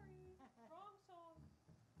 Sorry, wrong song.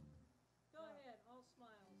 Go ahead, all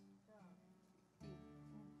smiles.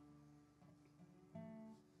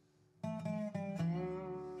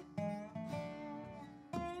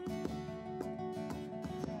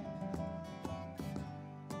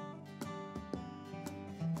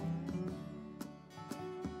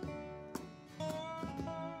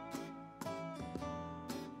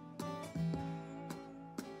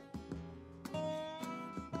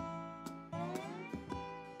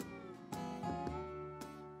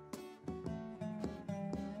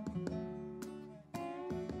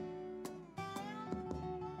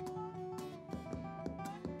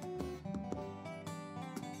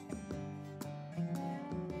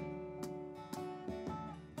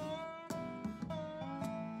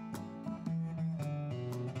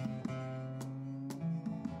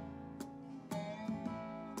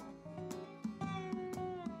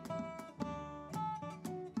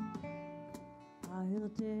 I'll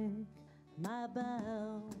deck my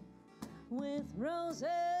bow with roses.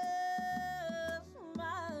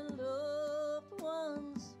 My loved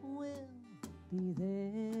ones will be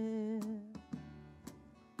there.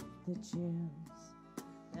 The gems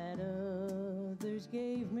that others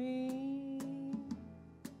gave me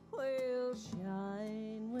will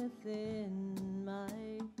shine within my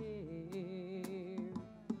hair.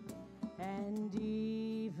 And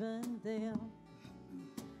even them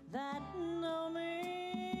that know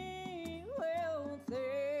me will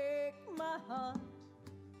think my heart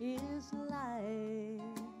is light,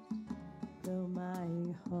 though my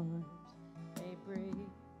heart may break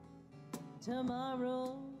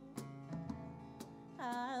tomorrow.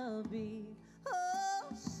 I'll be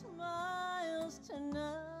all smiles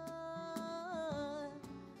tonight.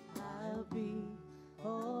 I'll be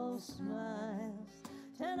all smiles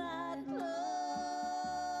tonight,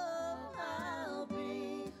 love. I'll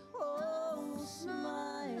be all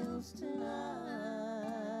smiles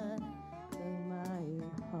tonight. Though my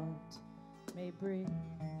heart may break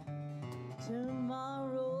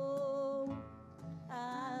tomorrow,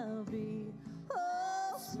 I'll be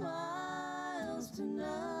all smiles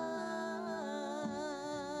tonight.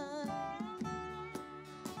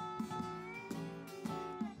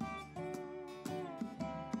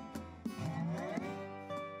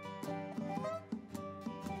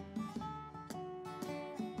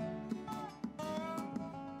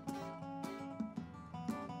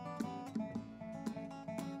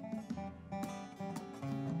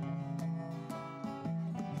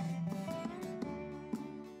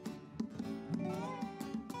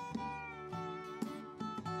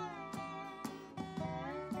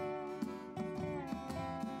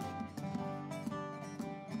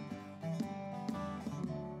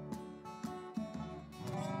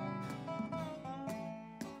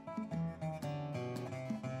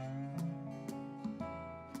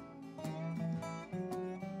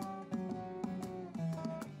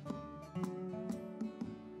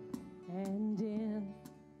 And in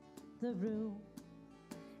the room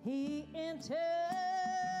he entered,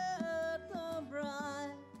 the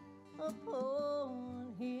bride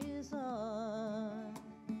upon his arm.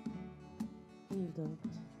 He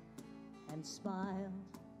looked and smiled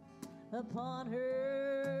upon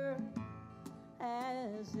her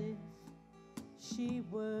as if she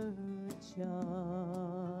were a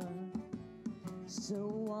charm. So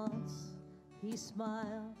once he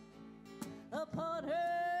smiled upon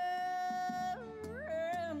her,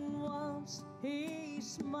 and once he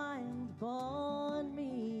smiled upon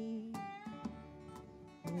me.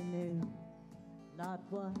 He knew not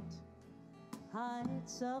what I'd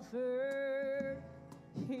suffered.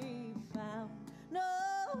 He found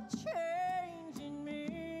no change in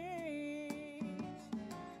me.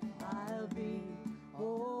 I'll be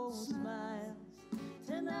all smiles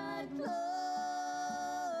tonight,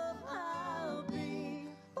 love. I'll be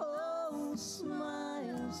all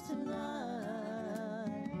smiles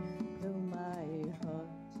tonight. Though my heart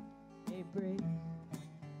may break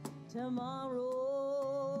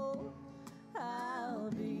tomorrow, I'll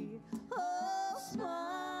be all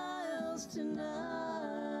smiles tonight.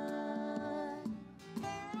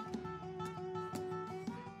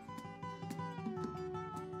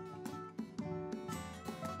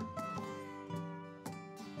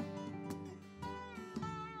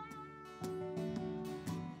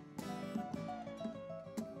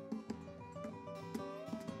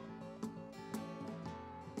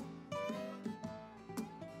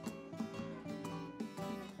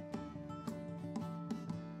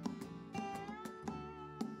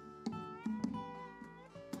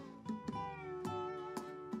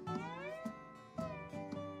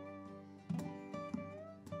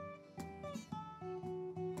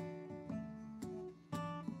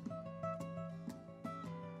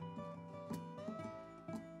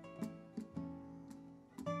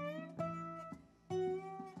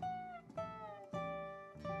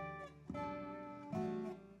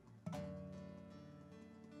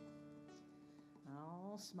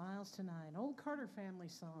 Smiles Tonight, an old Carter family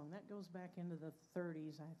song. That goes back into the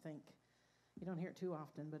 30s, I think. You don't hear it too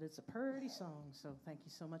often, but it's a pretty song, so thank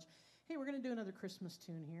you so much. Hey, we're going to do another Christmas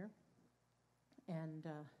tune here. And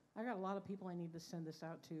I got a lot of people I need to send this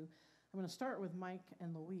out to. I'm going to start with Mike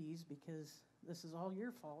and Louise because this is all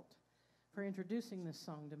your fault for introducing this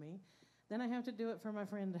song to me. Then I have to do it for my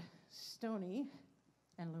friend Stony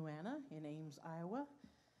and Luana in Ames, Iowa,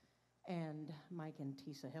 and Mike and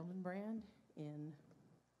Tisa Hildenbrand in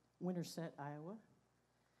Winterset, Iowa,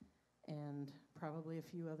 and probably a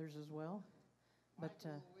few others as well. But Mike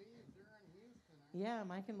and Louise, they're in Houston. yeah,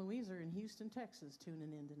 Mike and Louise are in Houston, Texas,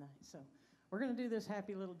 tuning in tonight. So we're going to do this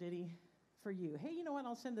happy little ditty for you. Hey, you know what?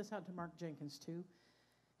 I'll send this out to Mark Jenkins, too.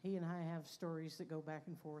 He and I have stories that go back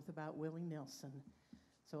and forth about Willie Nelson.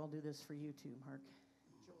 So I'll do this for you, too, Mark.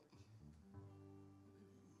 George.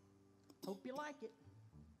 Hope you like it.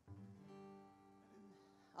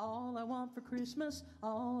 All I want for Christmas,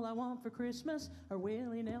 all I want for Christmas are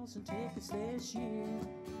Willie Nelson tickets this year.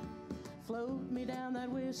 Float me down that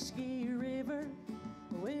whiskey river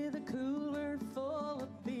with a cooler full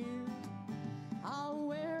of beer. I'll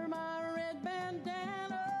wear my red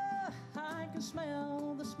bandana, I can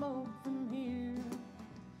smell the smoke from here.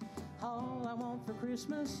 All I want for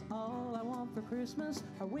Christmas, all I want for Christmas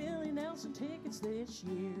are Willie Nelson tickets this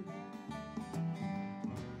year.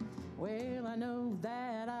 Well, I know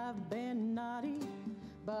that I've been naughty,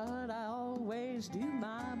 but I always do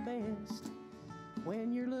my best.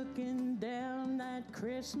 When you're looking down that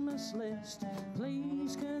Christmas list,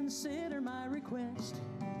 please consider my request.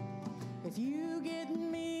 If you get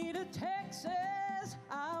me to Texas,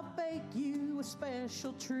 I'll bake you a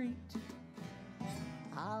special treat.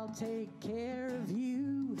 I'll take care of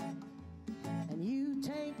you, and you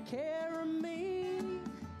take care of me.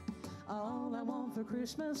 All I want for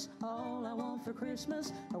Christmas, all I want for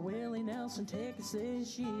Christmas are Willie Nelson tickets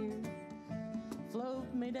this year.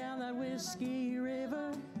 Float me down that whiskey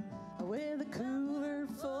river with a cooler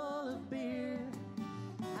full of beer.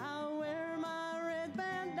 I'll wear my red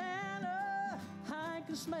bandana, I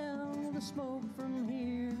can smell the smoke from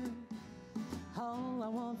here. All I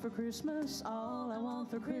want for Christmas, all I want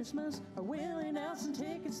for Christmas are Willie Nelson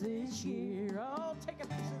tickets this year. Oh, take a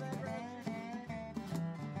piece of that, Roger.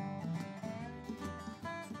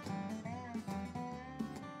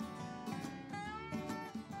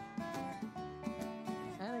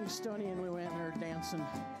 I think Stony and Luann are dancing.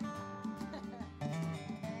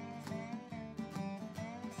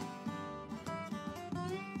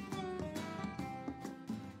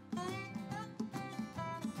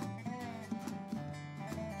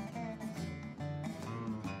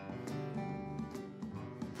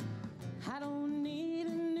 I don't need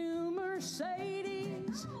a new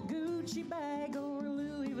Mercedes, Gucci bag, or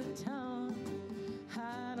Louis Vuitton.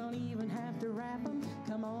 I don't even have to wrap them.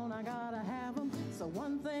 Come on, I gotta have them. It's the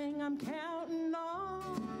one thing I'm counting on.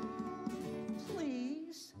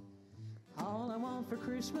 Please for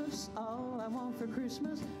Christmas, all I want for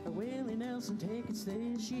Christmas are Willie Nelson tickets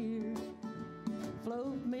this year.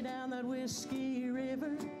 Float me down that whiskey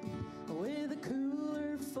river with a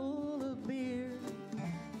cooler full of beer.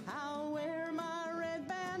 I'll wear my red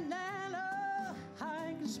bandana,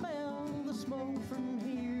 I can smell the smoke from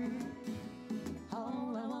here.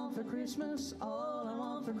 All I want for Christmas, all I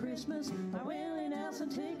want for Christmas are Willie Nelson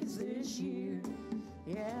tickets this year.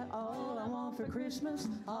 Yeah, all I want for Christmas,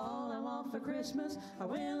 all I want for Christmas are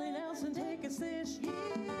Willie Nelson tickets this year.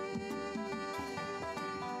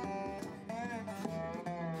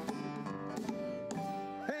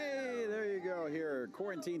 Hey, there you go. Here,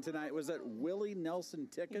 Quarantine Tonight. Was that Willie Nelson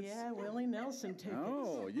tickets? Yeah, Willie Nelson tickets.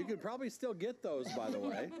 Oh, you could probably still get those, by the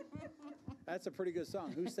way. That's a pretty good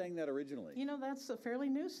song. Who sang that originally? You know, that's a fairly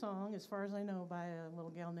new song, as far as I know, by a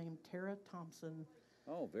little gal named Tara Thompson.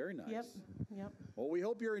 Oh, very nice. Yep. Well, we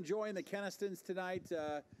hope you're enjoying the Kenastons tonight.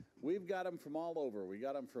 We've got them from all over. We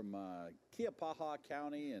got them from Keapaha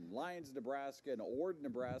County and Lyons, Nebraska, and Ord,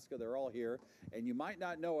 Nebraska. They're all here. And you might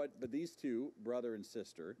not know it, but these two, brother and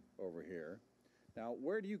sister, over here. Now,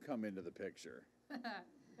 where do you come into the picture?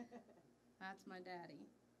 That's my daddy.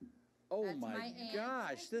 Oh, That's my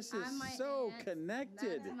gosh. This is so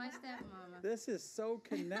connected. That's my stepmama. This is so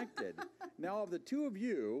connected. Now, of the two of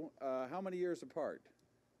you, how many years apart?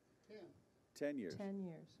 10 years. 10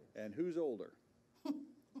 years. And who's older?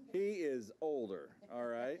 He is older, all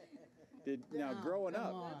right? Now, growing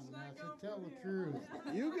up. Come on, Nancy, tell the truth.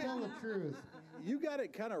 Tell the truth. You got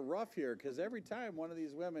it kind of rough here, because every time one of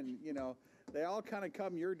these women, you know, they all kind of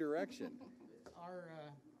come your direction.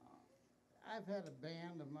 I've had a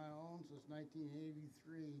band of my own since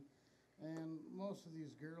 1983, and most of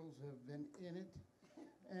these girls have been in it.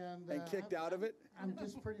 And kicked out of it? I'm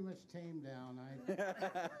just pretty much tamed down.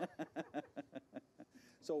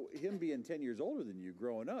 So him being 10 years older than you,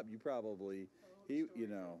 growing up, you probably,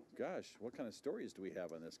 gosh, what kind of stories do we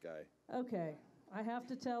have on this guy? Okay, I have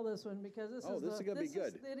to tell this one because this is going to be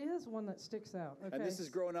good. It is one that sticks out. Okay. And this is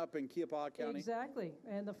growing up in Keapaha County? Exactly,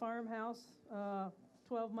 and the farmhouse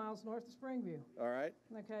 12 miles north of Springview. All right.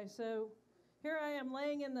 Okay, so here I am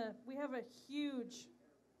laying we have a huge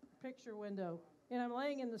picture window, and I'm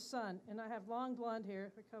laying in the sun, and I have long blonde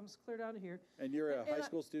hair that comes clear down to here. And you're a high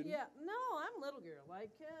school student? Yeah, no, I'm a little girl,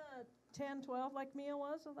 like 10, 12, like Mia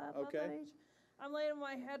was at that age. I'm laying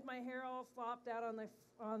my hair all flopped out on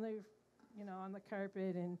the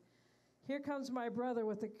carpet, and here comes my brother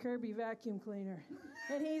with the Kirby vacuum cleaner,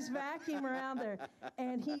 and he's vacuuming around there,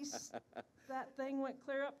 and that thing went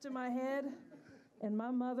clear up to my head, and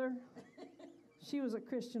my mother, she was a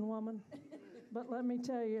Christian woman, but let me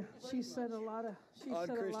tell you, she said a lot of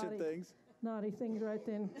things, naughty things right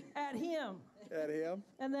then at him. At him?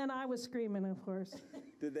 And then I was screaming, of course.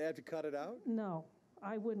 Did they have to cut it out? No,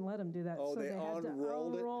 I wouldn't let them do that. Oh, so they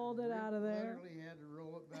unrolled it out of there. Literally had to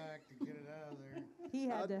roll it back to get it out of there. He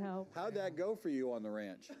had to help. How'd that go for you on the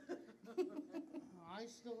ranch? I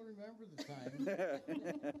still remember the time.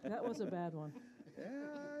 That was a bad one. Yeah.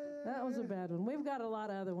 That was a bad one. We've got a lot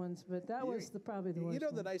of other ones, but that was probably the worst. You know,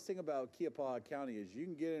 the one. nice thing about Keapaha County is you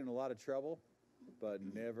can get in a lot of trouble, but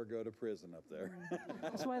never go to prison up there.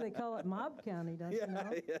 That's why they call it Mob County, don't you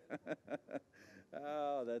know? Yeah.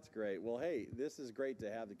 Oh, that's great. Well, hey, this is great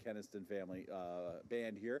to have the Kenaston family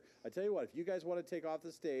band here. I tell you what, if you guys want to take off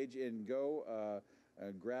the stage and go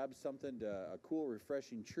grab something, a cool,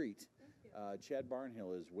 refreshing treat, Chad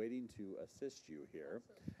Barnhill is waiting to assist you here.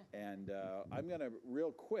 And I'm going to,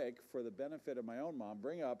 real quick, for the benefit of my own mom,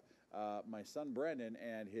 bring up my son Brendan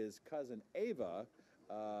and his cousin Ava,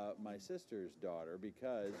 my sister's daughter,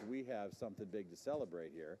 because we have something big to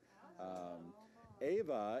celebrate here.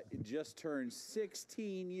 Ava just turned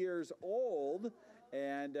 16 years old,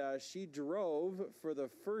 and she drove for the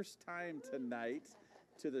first time tonight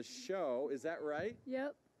to the show. Is that right?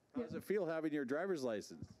 Yep. How does it feel having your driver's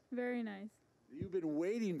license? Very nice. You've been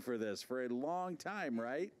waiting for this for a long time,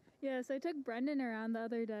 right? Yes, I took Brendan around the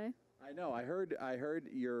other day. I know. I heard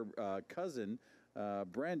your cousin,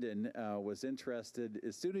 Brendan, was interested.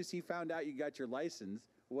 As soon as he found out you got your license,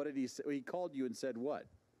 what did he say? He called you and said what?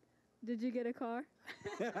 Did you get a car?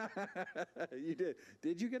 You did.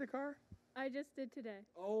 Did you get a car? I just did today.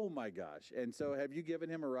 Oh, my gosh. And so have you given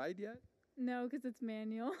him a ride yet? No, because it's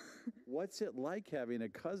manual. What's it like having a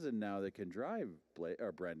cousin now that can drive,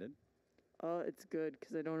 Brendan? It's good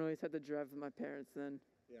because I don't always have to drive with my parents then.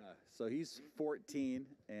 Yeah, so he's 14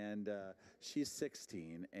 and she's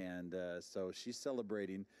 16, and so she's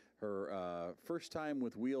celebrating her first time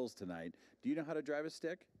with wheels tonight. Do you know how to drive a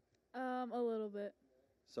stick? A little bit.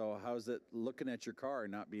 So how's it looking at your car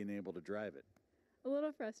and not being able to drive it? A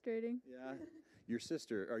little frustrating. Yeah. Your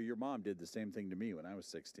sister or your mom did the same thing to me when I was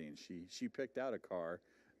 16. She picked out a car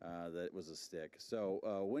that was a stick.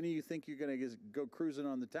 So when do you think you're going to go cruising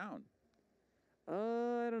on the town?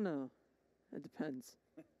 I don't know. It depends.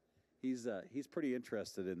 He's pretty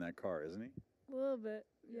interested in that car, isn't he? A little bit.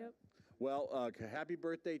 Yep. Well, happy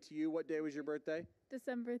birthday to you. What day was your birthday?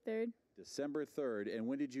 December 3rd. December 3rd. And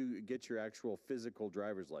when did you get your actual physical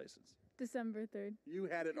driver's license? December 3rd. You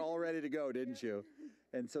had it all ready to go, didn't you?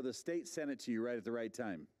 And so the state sent it to you right at the right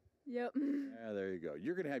time. Yep. Yeah, there you go.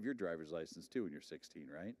 You're going to have your driver's license too when you're 16,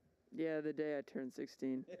 right? Yeah, the day I turned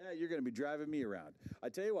 16. Yeah, you're going to be driving me around. I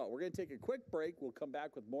tell you what, we're going to take a quick break. We'll come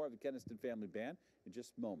back with more of the Kenaston Family Band in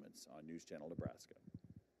just moments on News Channel Nebraska.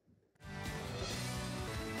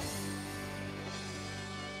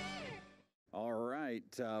 All right,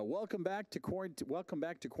 welcome back to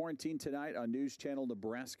Quarantine Tonight on News Channel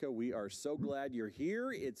Nebraska. We are so glad you're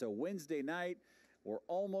here. It's a Wednesday night. We're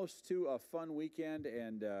almost to a fun weekend,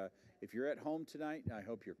 and if you're at home tonight, I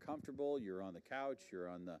hope you're comfortable. You're on the couch.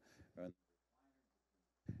 You're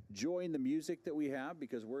enjoying the music that we have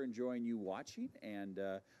because we're enjoying you watching. And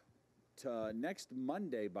next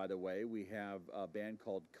Monday, by the way, we have a band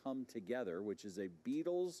called Come Together, which is a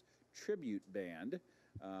Beatles tribute band.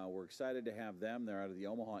 We're excited to have them. They're out of the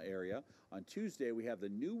Omaha area. On Tuesday, we have the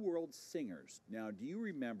New World Singers. Now, do you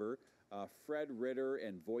remember Fred Ritter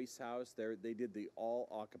and Voice House? They did the all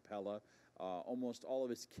a cappella. Almost all of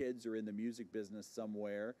his kids are in the music business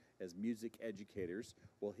somewhere as music educators.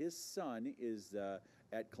 Well, his son is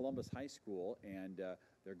at Columbus High School, and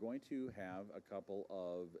they're going to have a couple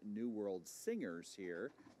of New World Singers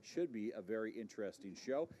here. Should be a very interesting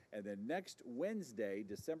show. And then next Wednesday,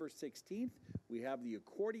 December 16th, we have the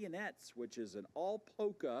Accordionettes, which is an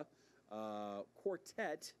all-polka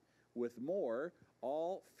quartet with more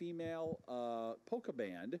all-female polka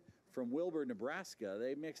band from Wilbur, Nebraska.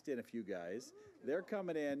 They mixed in a few guys. They're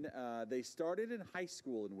coming in. They started in high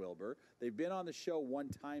school in Wilbur. They've been on the show one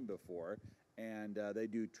time before, and they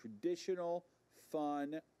do traditional,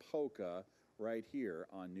 fun polka right here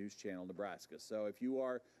on News Channel Nebraska. So if you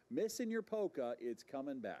are missing your polka, it's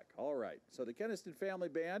coming back. All right. So the Kenaston Family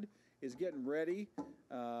Band is getting ready.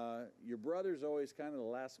 Your brother's always kind of the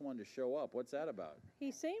last one to show up. What's that about?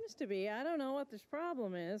 He seems to be. I don't know what this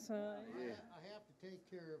problem is. I have to take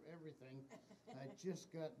care of everything. I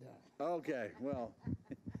just got done. Okay, well,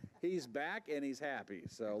 he's back and he's happy.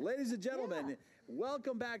 So, ladies and gentlemen,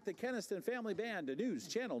 welcome back the Kenaston Family Band to News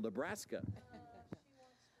Channel Nebraska.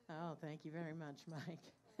 Oh, thank you very much,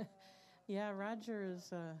 Mike. Yeah, Roger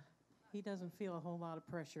is, he doesn't feel a whole lot of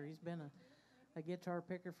pressure. He's been a guitar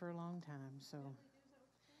picker for a long time. So,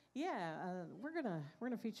 yeah, we're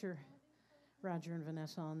gonna feature Roger and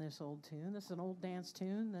Vanessa on this old tune. This is an old dance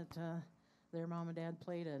tune that their mom and dad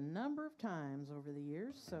played a number of times over the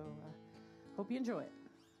years. So, hope you enjoy it.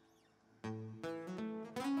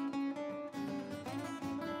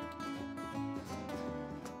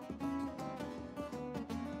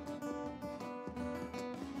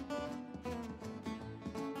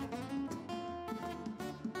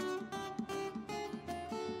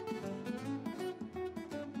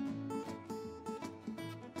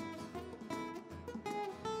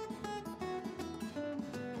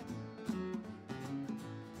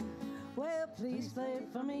 Please play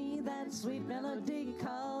for me that sweet melody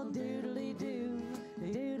called doodly-doo,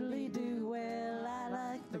 doodly-doo. Well, I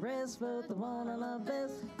like the rest, but the one I love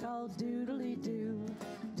best called doodly-doo,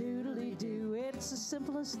 doodly-doo. It's the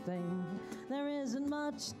simplest thing. There isn't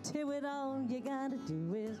much to it. All you gotta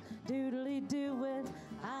do is doodly-doo it.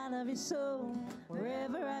 I love you so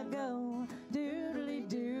wherever I go.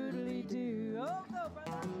 Doodly-doodly-doo. Oh, go,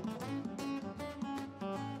 brother.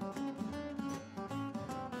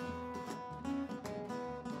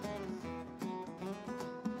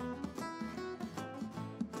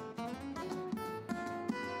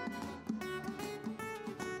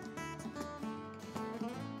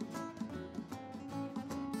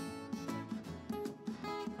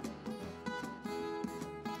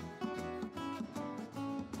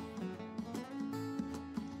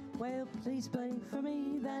 Well, please play for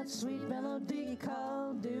me that sweet melody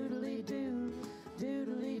called doodly-doo,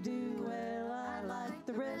 doodly-doo. Well, I like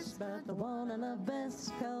the rest, but the one I love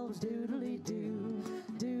best called doodly-doo,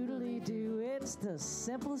 doodly-doo. It's the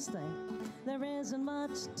simplest thing. There isn't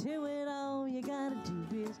much to it. All you gotta do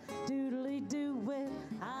is doodly-doo it.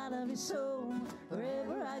 I love you so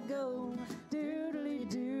wherever I go.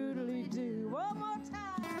 Doodly-doodly-doo. One more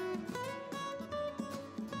time.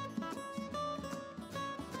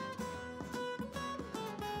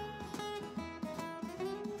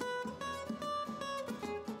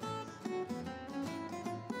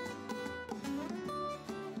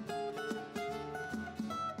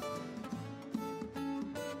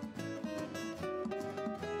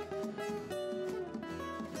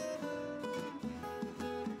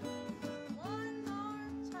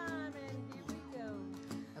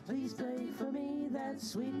 that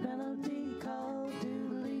sweet melody called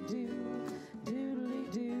doodly-doo,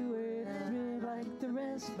 doodly-doo. It's really like the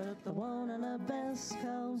rest, but the one and the best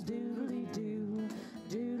called doodly-doo,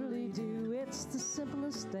 doodly-doo. It's the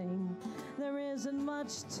simplest thing. There isn't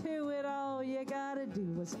much to it. All you gotta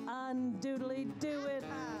do is undoodly-doo it.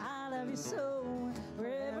 I love you so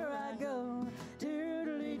wherever I go.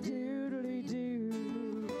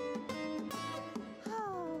 Doodly-doodly-doo.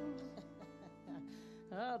 Oh.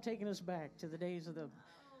 Oh, taking us back to the days of the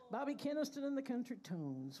Bobby Kenaston and the Country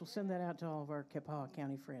Tones. We'll send that out to all of our Kepaha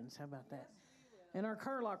County friends. How about that? And our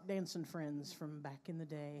Carlock dancing friends from back in the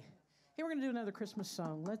day. Hey, we're going to do another Christmas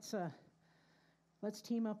song. Let's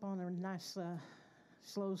team up on a nice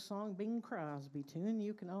slow song, Bing Crosby tune.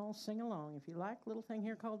 You can all sing along if you like. Little thing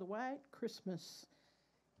here called The White Christmas.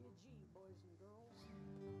 Key G, boys and girls.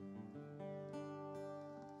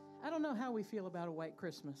 I don't know how we feel about a white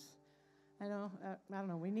Christmas. I don't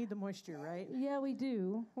know. We need the moisture, right? Yeah, we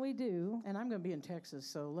do. We do. And I'm going to be in Texas,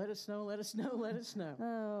 so let us know, let us know, let us know.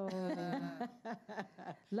 Oh.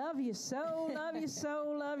 Love you so, love you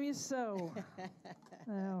so, love you so.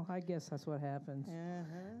 Oh, I guess that's what happens.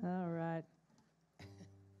 Uh-huh. All right.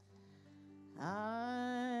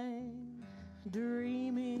 I'm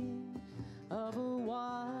dreaming of a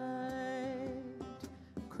white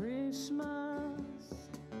Christmas,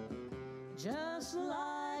 just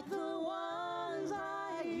like the ones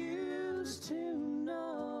I used to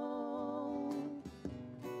know,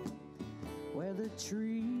 where the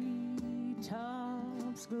treetops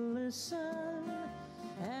glisten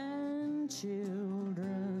and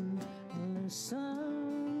children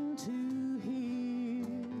listen to hear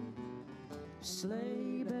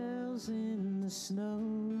sleigh bells in the snow.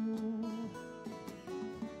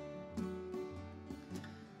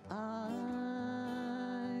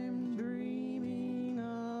 I'm dreaming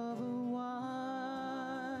of a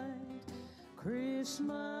white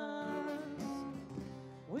Christmas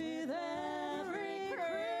with every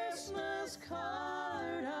Christmas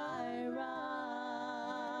card I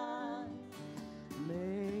write.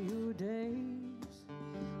 May your days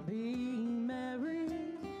be merry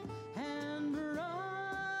and bright,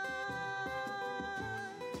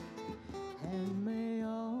 and may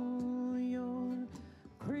all your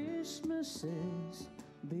Christmases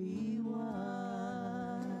be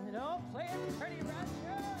white. Oh, play it pretty, Roger.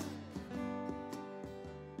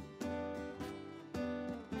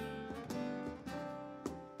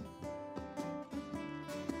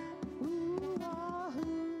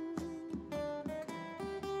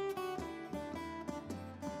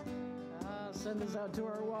 I'll send this out to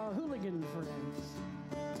our Wahhooligan friends.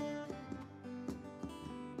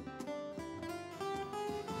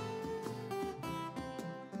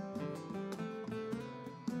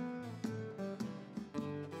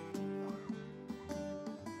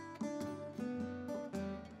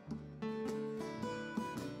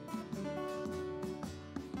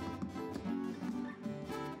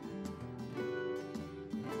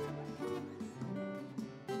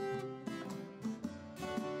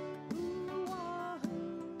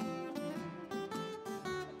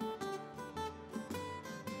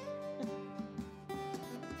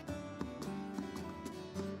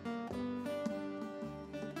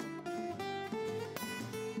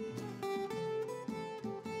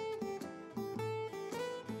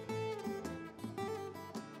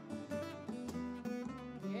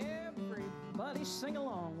 Everybody sing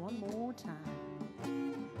along one more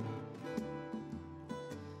time.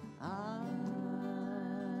 I'm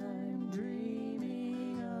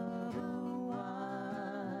dreaming of a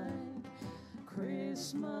white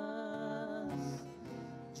Christmas,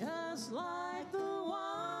 just like the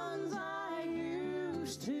ones I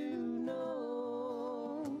used to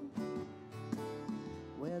know,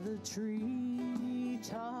 where the treetops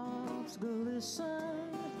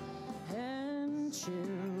glisten and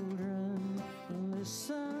children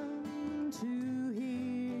listen to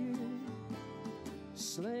hear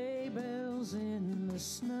sleigh bells in the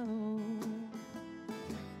snow.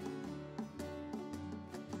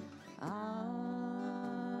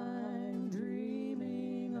 I'm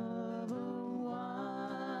dreaming of a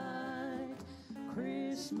white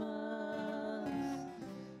Christmas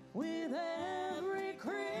with every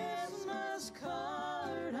Christmas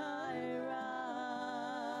card I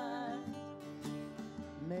write.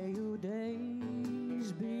 May your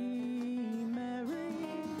days be merry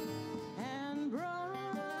and bright,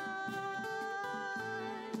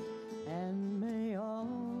 and may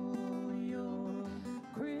all your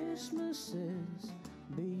Christmases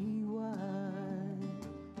be white.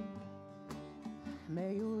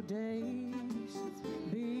 May your days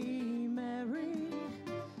be merry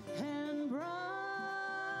and bright,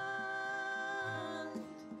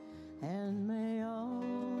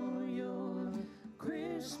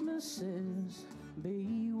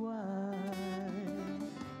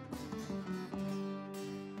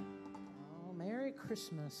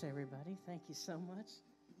 Christmas, everybody. Thank you so much.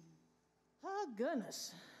 Oh,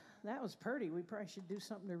 goodness. That was pretty. We probably should do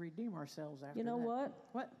something to redeem ourselves after that. You know what?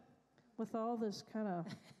 What? With all this kind of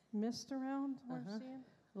mist around we're seeing.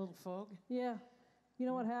 A little fog? Yeah. You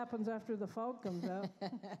know what happens after the fog comes out?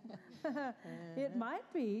 It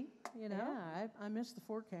might be, you know. Yeah, I missed the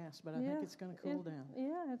forecast, but I think it's going to cool down.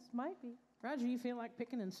 Yeah, it might be. Roger, you feel like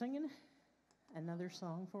picking and singing another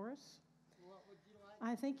song for us? What would you like?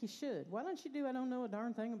 I think you should. Why don't you do I Don't Know a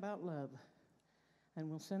Darn Thing About Love? And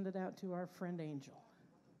we'll send it out to our friend Angel.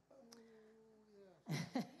 I have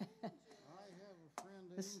a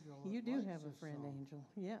friend Angel. You do have a friend Angel.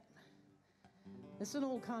 Yeah. It's an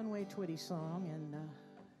old Conway Twitty song, and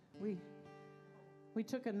we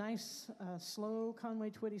took a nice, slow Conway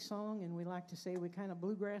Twitty song, and we like to say we kind of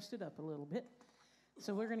bluegrassed it up a little bit.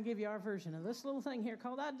 So we're going to give you our version of this little thing here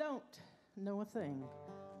called I Don't Know a Thing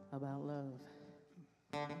About Love.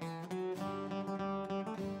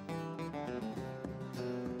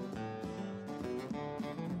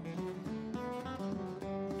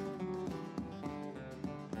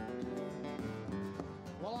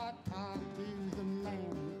 Well, I talked to the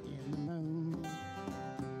man in the moon.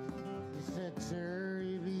 He said, sir,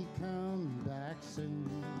 you'll be coming back soon.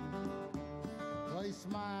 Well, he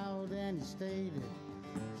smiled and he stated,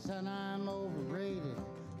 son, I'm overrated.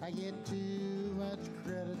 I get too much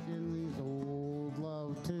credit in these old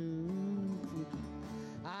love tunes.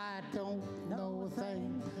 I don't know a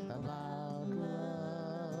thing about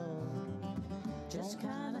love. Just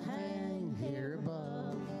kind of hang here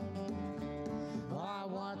above. Well, I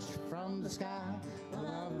watch from the sky. Will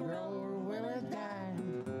love grow or will it die?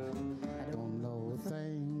 I don't know a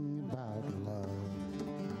thing about love.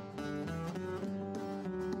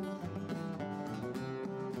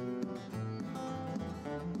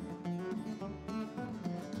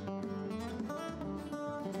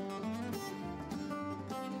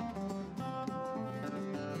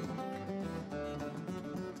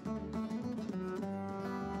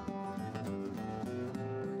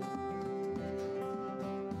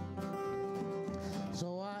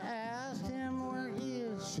 So I asked him, where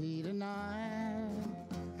is she tonight?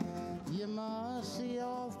 You must see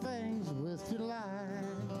all things with your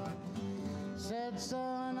light. Said,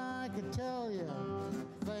 son, I could tell you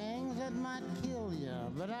things that might kill you,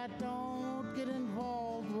 but I don't get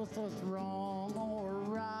involved with what's wrong or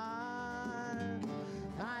right.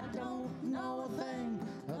 I don't know a thing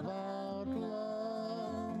about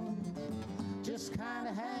love. Just kind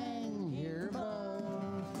of hang here above.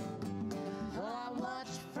 Well, I watch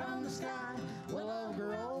from the sky. Will love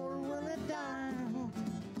grow or will it die?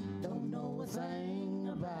 Don't know a thing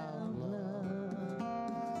about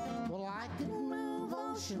love. Well, I could move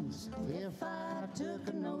oceans if I took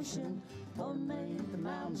a notion, or make the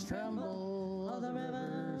mountains tremble or the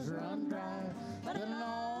rivers run dry. But in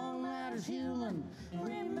all matters human,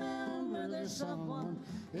 remember there's someone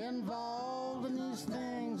involved in these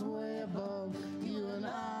things way above you and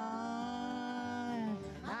I.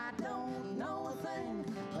 I don't know a thing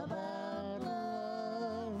about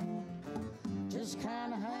love. Just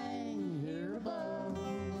kind of hang here above.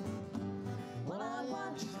 Well, I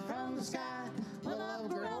watch from the sky. Will love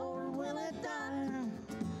grow or will it die?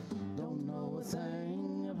 Don't know a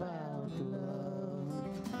thing about love.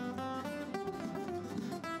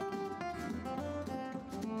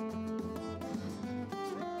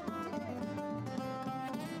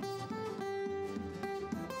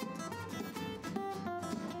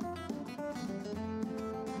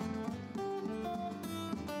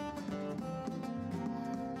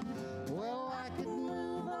 Well, I could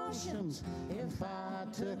move oceans if I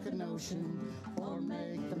took a notion, or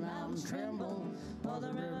make the mountains tremble or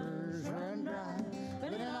the rivers run dry.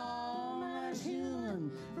 But in all matters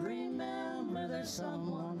human, remember there's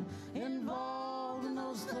someone involved in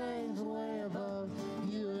those things way above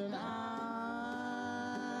you and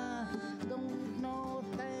I. Don't know a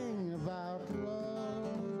thing about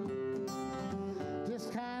love.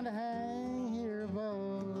 Just kind of hang here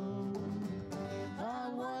above. I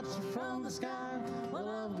watch from the sky. Will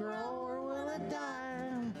love grow or will it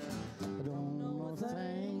die? I don't know a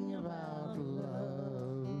thing about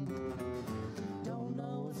love. Don't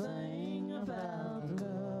know a thing about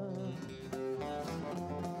love.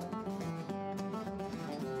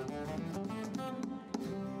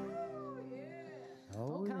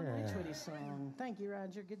 Oh, Conway Twitty song. Thank you,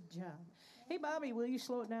 Roger. Good job. Hey, Bobby, will you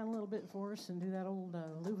slow it down a little bit for us and do that old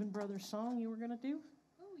Leuven Brothers song you were going to do?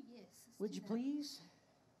 Oh, yes. Would you please?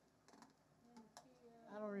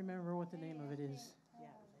 I don't remember what the name of it is.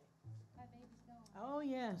 My baby's gone. Oh, Oh,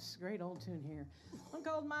 yes. Great old tune here. One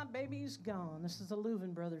called My Baby's Gone. This is the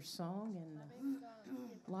Louvin Brothers song, and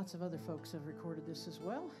lots of other folks have recorded this as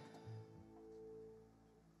well.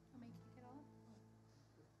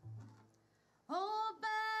 Hold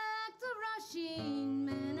back the rushing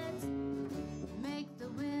minutes, make the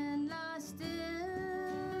wind lie still.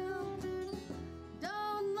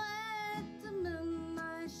 Don't let the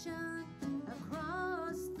moonlight shine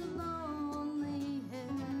across the lonely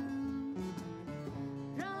hill.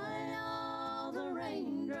 Dry all the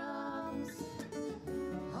raindrops,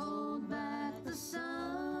 hold back the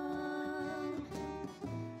sun.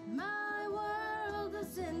 My world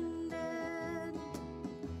is ended,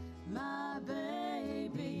 my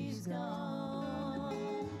baby's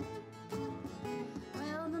gone.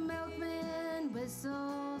 Well, the milkman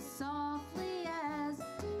whistles softly as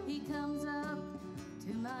he comes up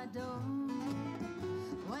to my door.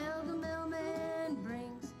 Well, the mailman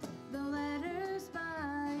brings the letters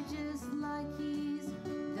by just like he's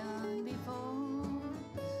done before.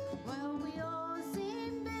 Well, we all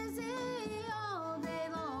seem busy all day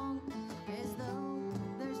long, as though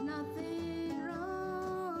there's nothing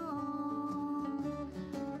wrong.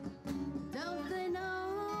 Don't they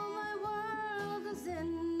know my world is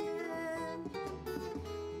ended?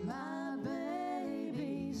 My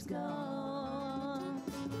baby's gone.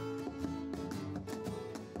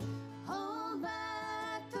 Hold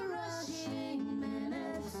back the rushing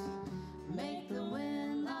minutes, make the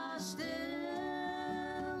wind lie still.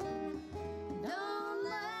 Don't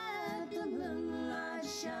let the moonlight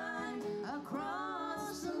shine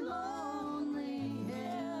across the lonely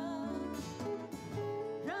hill.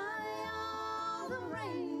 Dry all the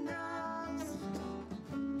raindrops,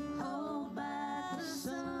 hold back the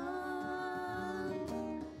sun.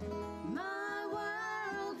 My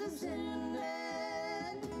world is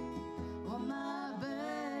ended, well, my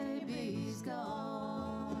baby's gone.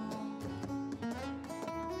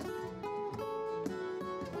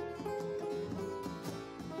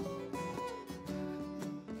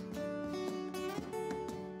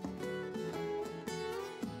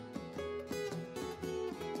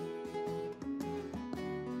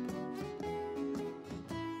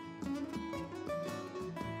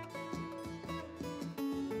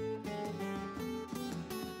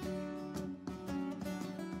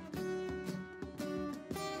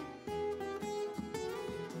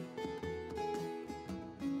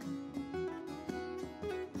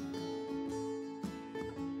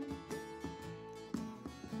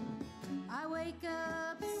 I wake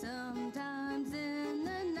up sometimes in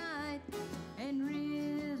the night and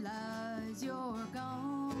realize you're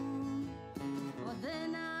gone. Well,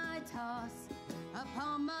 then I toss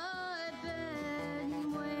upon my bed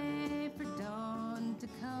and wait for dawn to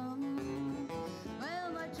come.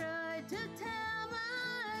 Well, I tried to tell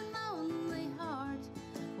my lonely heart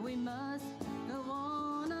we must go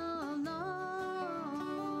on alone.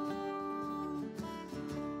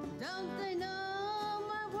 Don't they know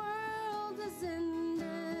my world is ended?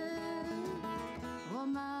 Well,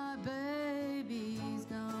 my baby's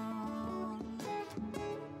gone.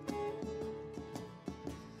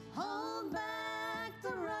 Hold back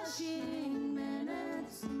the rushing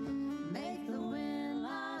minutes, make the wind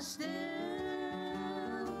lie still.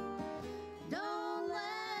 Don't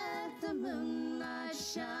let the moonlight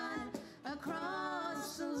shine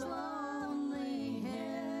across those lonely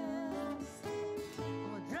hills.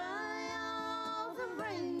 Or dry all the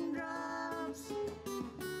raindrops,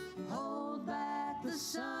 hold back the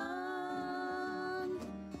sun.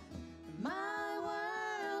 My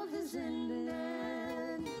world is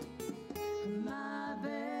ended, my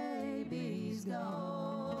baby's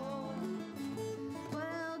gone.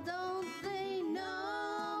 Well, don't they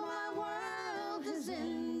know my world is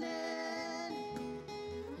ended?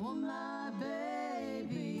 Well, my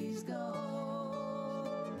baby's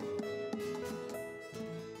gone.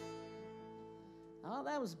 Oh,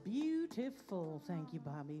 that was beautiful. Thank you,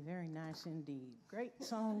 Bobby. Very nice indeed. Great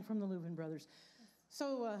song from the Louvin Brothers.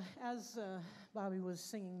 So, as Bobby was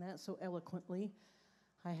singing that so eloquently,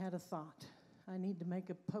 I had a thought. I need to make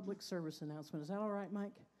a public service announcement. Is that all right,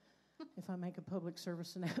 Mike? If I make a public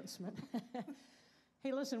service announcement?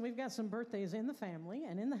 Hey, listen, we've got some birthdays in the family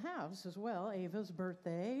and in the house as well. Ava's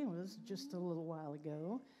birthday was just a little while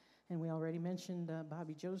ago. And we already mentioned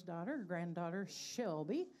Bobby Joe's daughter, granddaughter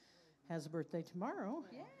Shelby, has a birthday tomorrow.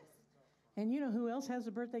 Yes. And you know who else has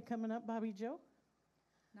a birthday coming up, Bobby Joe?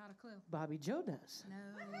 Not a clue. Bobby Joe does. No.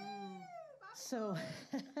 So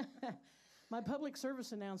my public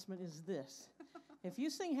service announcement is this. If you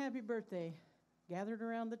sing happy birthday gathered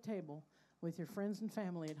around the table with your friends and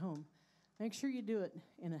family at home, make sure you do it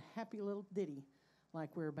in a happy little ditty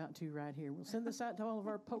like we're about to right here. We'll send this out to all of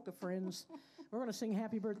our polka friends. We're going to sing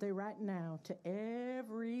happy birthday right now to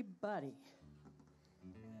everybody.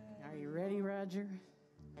 Are you ready, Roger?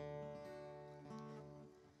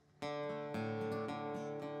 Oh,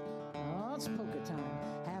 it's polka time.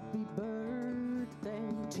 Happy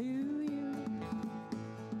birthday to you.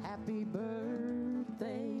 Happy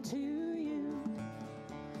birthday to you.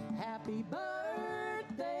 Happy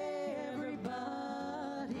birthday,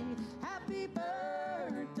 everybody. Happy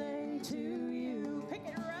birthday to you. Pick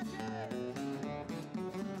it, Roger.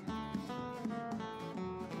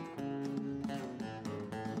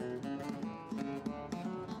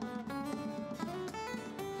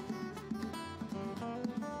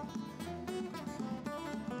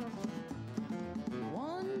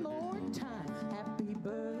 One more time. Happy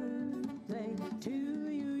birthday to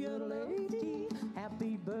you, your lady.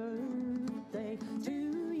 Happy birthday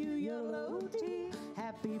to you, your lady.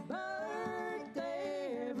 Happy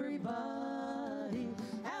birthday, everybody.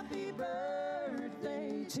 Happy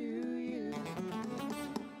birthday to you.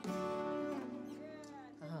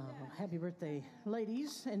 Oh, happy birthday,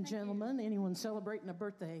 ladies and gentlemen. Anyone celebrating a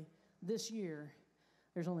birthday this year?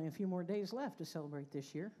 There's only a few more days left to celebrate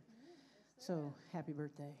this year. So, happy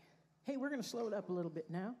birthday. Hey, we're going to slow it up a little bit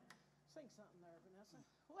now. Sing something there, Vanessa.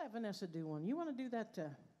 We'll have Vanessa do one. You want to do that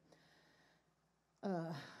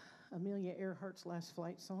Amelia Earhart's Last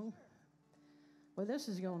Flight song? Well, this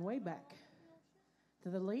is going way back to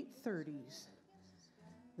the late 30s.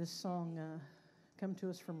 This song come to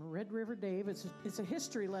us from Red River Dave. It's a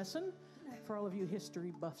history lesson for all of you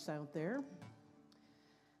history buffs out there.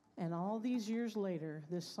 And all these years later,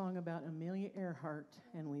 this song about Amelia Earhart,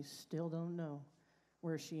 and we still don't know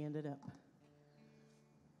where she ended up.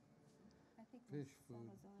 I think Fish food.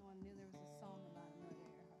 Was the only one who knew there was a song about Amelia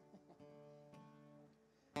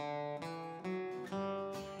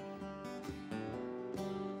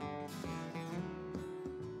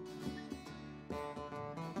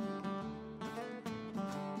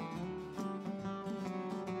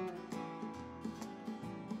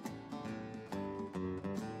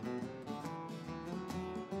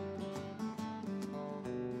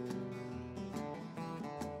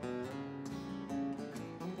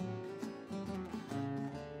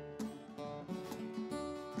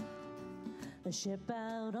A ship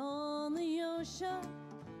out on the ocean,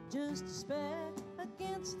 just a speck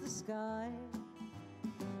against the sky.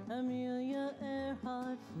 Amelia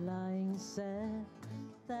Earhart flying sad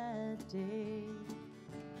that day.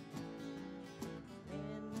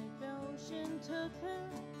 And the ocean took her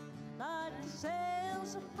like the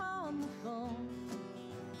sails upon the foam.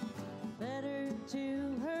 Better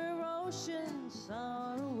to her ocean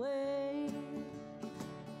sorrow away.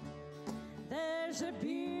 There's a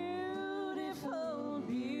beautiful,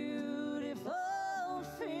 beautiful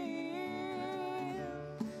field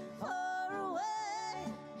far away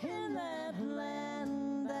in that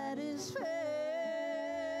land that is fair.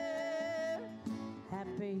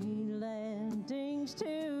 Happy landings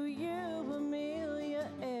to you,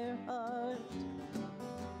 Amelia Earhart.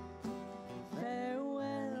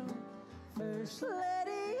 Farewell, First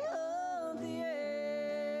Lady of the Air.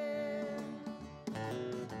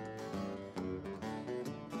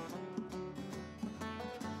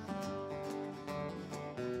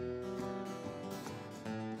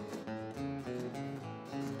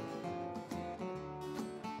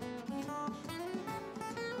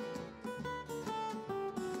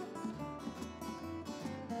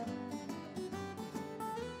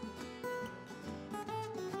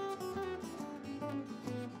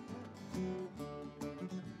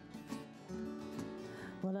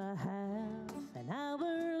 Well, a half an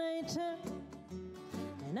hour later,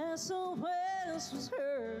 an SOS was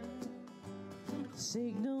heard.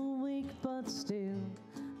 Signal weak, but still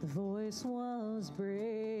the voice was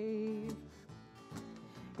brave.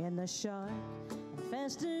 In the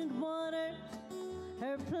shark-infested water,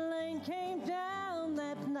 her plane came down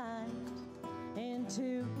that night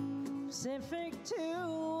into Pacific to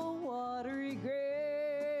a watery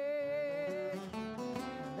grave.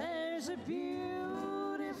 There's a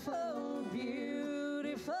beautiful,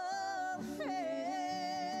 beautiful field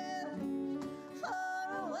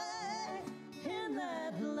far away in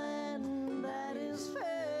that land that is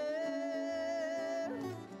fair.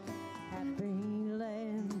 Happy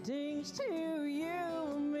landings to you,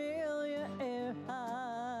 Amelia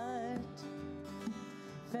Earhart.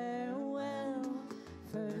 Farewell,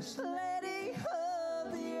 First Lady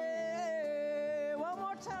of the Air. One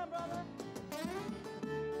more time, brother.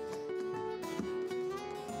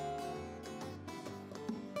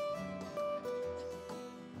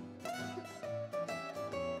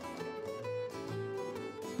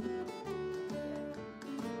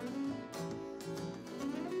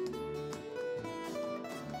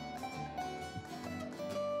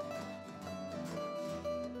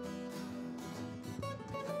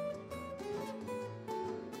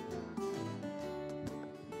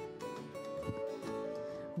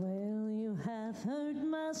 hath heard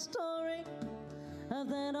my story of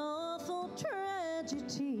that awful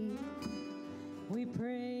tragedy. We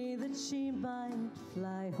pray that she might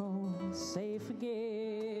fly home safe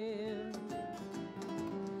again.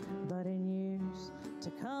 But in years to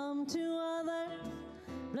come, to others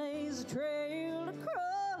blaze a trail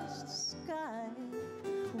across the sky.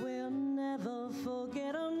 We'll never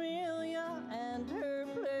forget Amelia and her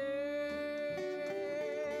play.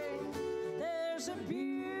 There's a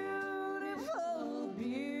beautiful,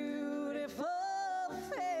 beautiful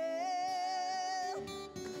field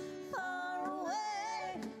far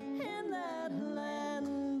away in that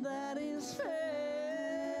land that is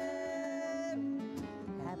fair.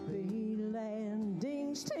 Happy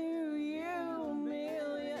landings to you,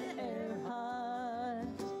 Amelia Earhart.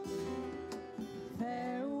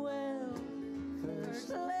 Farewell, First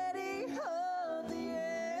Lady of the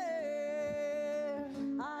Air.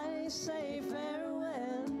 I say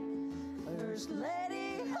farewell, First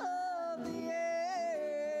Lady of the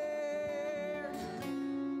Air.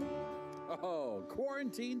 Oh,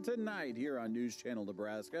 quarantine tonight here on News Channel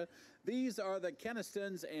Nebraska. These are the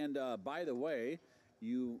Kenastons, and by the way,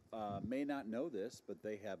 you may not know this, but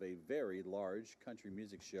they have a very large country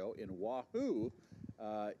music show in Wahoo.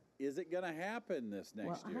 Is it going to happen this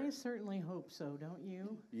next year? Well, I certainly hope so, don't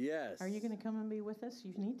you? Yes. Are you going to come and be with us?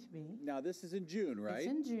 You need to be. Now, this is in June, right? It's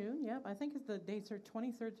in June, yep. I think the dates are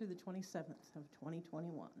 23rd through the 27th of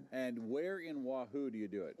 2021. And where in Wahoo do you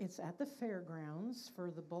do it? It's at the fairgrounds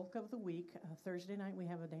for the bulk of the week. Thursday night, we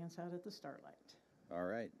have a dance out at the Starlight. All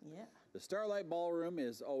right. Yeah. The Starlight Ballroom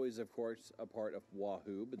is always, of course, a part of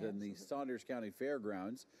Wahoo, but then the Saunders County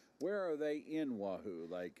Fairgrounds, where are they in Wahoo?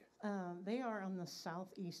 Like, they are on the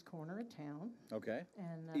southeast corner of town. okay.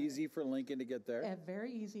 And Easy for Lincoln to get there?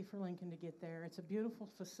 very easy for Lincoln to get there. It's a beautiful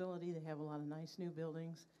facility. They have a lot of nice new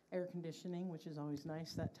buildings, air conditioning, which is always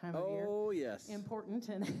nice that time of year. Oh, yes. Important.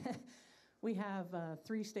 And we have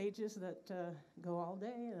 3 stages that go all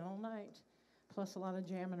day and all night, plus a lot of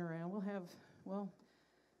jamming around. We'll have, well,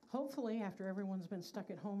 hopefully after everyone's been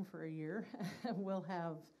stuck at home for a year, we'll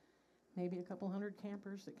have maybe a couple hundred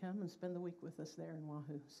campers that come and spend the week with us there in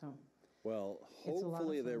Wahoo. So, Well, It's a lot of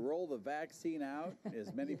hopefully they fun. roll the vaccine out.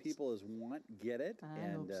 As many Yes. people as want get it. I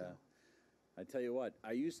and hope so. I tell you what,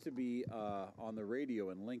 I used to be on the radio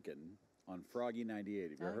in Lincoln on Froggy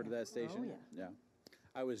 98. Have you ever heard of that station? Oh, yeah. Yeah.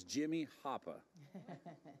 I was Jimmy Hoppa.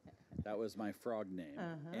 That was my frog name.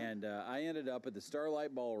 And I ended up at the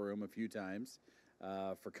Starlight Ballroom a few times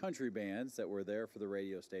for country bands that were there for the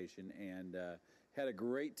radio station, and had a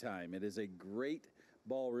great time. It is a great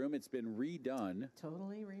ballroom. It's been redone.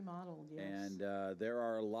 Totally remodeled, yes. And there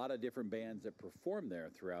are a lot of different bands that perform there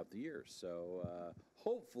throughout the year. So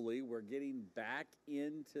hopefully we're getting back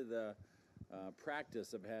into the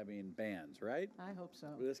practice of having bands, right? I hope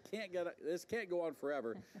so. This can't go on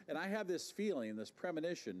forever. And I have this feeling, this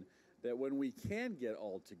premonition, that when we can get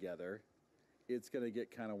all together, it's going to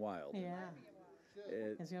get kind of wild. Yeah.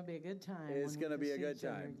 It's going to be a good time. It's when we going to be a see good each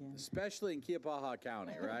other time, again. especially in Keapaha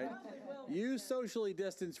County, right? You socially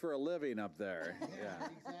distance for a living up there. Yeah.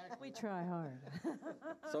 We try hard.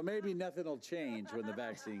 So maybe nothing will change when the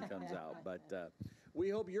vaccine comes out. But we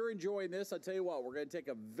hope you're enjoying this. I'll tell you what, we're going to take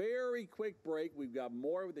a very quick break. We've got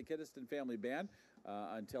more with the Kenaston Family Band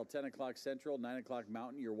until 10 o'clock Central, 9 o'clock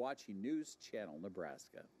Mountain. You're watching News Channel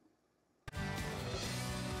Nebraska.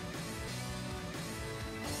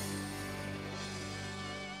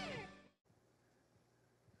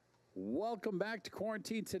 Welcome back to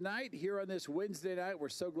Quarantine Tonight here on this Wednesday night. We're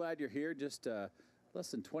so glad you're here. Just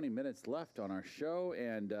less than 20 minutes left on our show,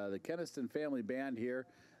 and the Kenaston Family Band here.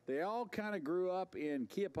 They all kind of grew up in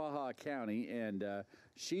Keapaha County, and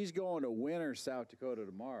she's going to Winter, South Dakota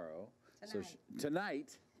tomorrow.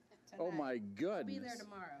 Tonight. Oh my goodness. I'll be there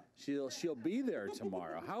tomorrow. She'll be there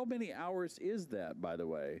tomorrow. How many hours is that, by the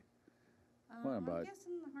way? What about? I'm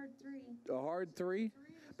guessing the hard 3. A hard 3?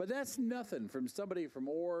 But that's nothing from somebody from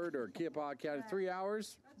Ord or Keapaha County. 3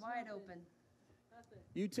 hours? Wide open.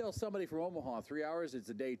 You tell somebody from Omaha 3 hours, it's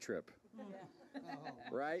a day trip.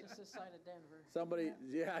 Right? Just this side of Denver. Somebody,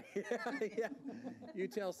 yeah. You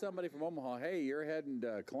tell somebody from Omaha, hey, you're heading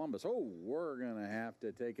to Columbus. Oh, we're going to have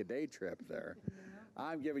to take a day trip there.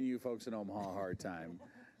 I'm giving you folks in Omaha a hard time.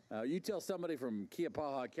 You tell somebody from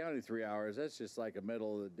Keapaha County 3 hours, that's just like a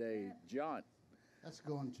middle of the day jaunt. That's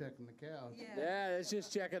going checking the cows. Yeah, it's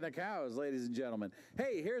just checking the cows, ladies and gentlemen.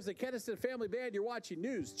 Hey, here's the Kenaston Family Band. You're watching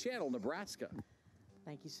News Channel Nebraska.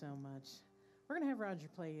 Thank you so much. We're going to have Roger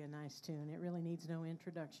play you a nice tune. It really needs no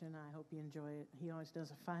introduction. I hope you enjoy it. He always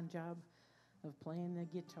does a fine job of playing the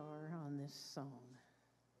guitar on this song.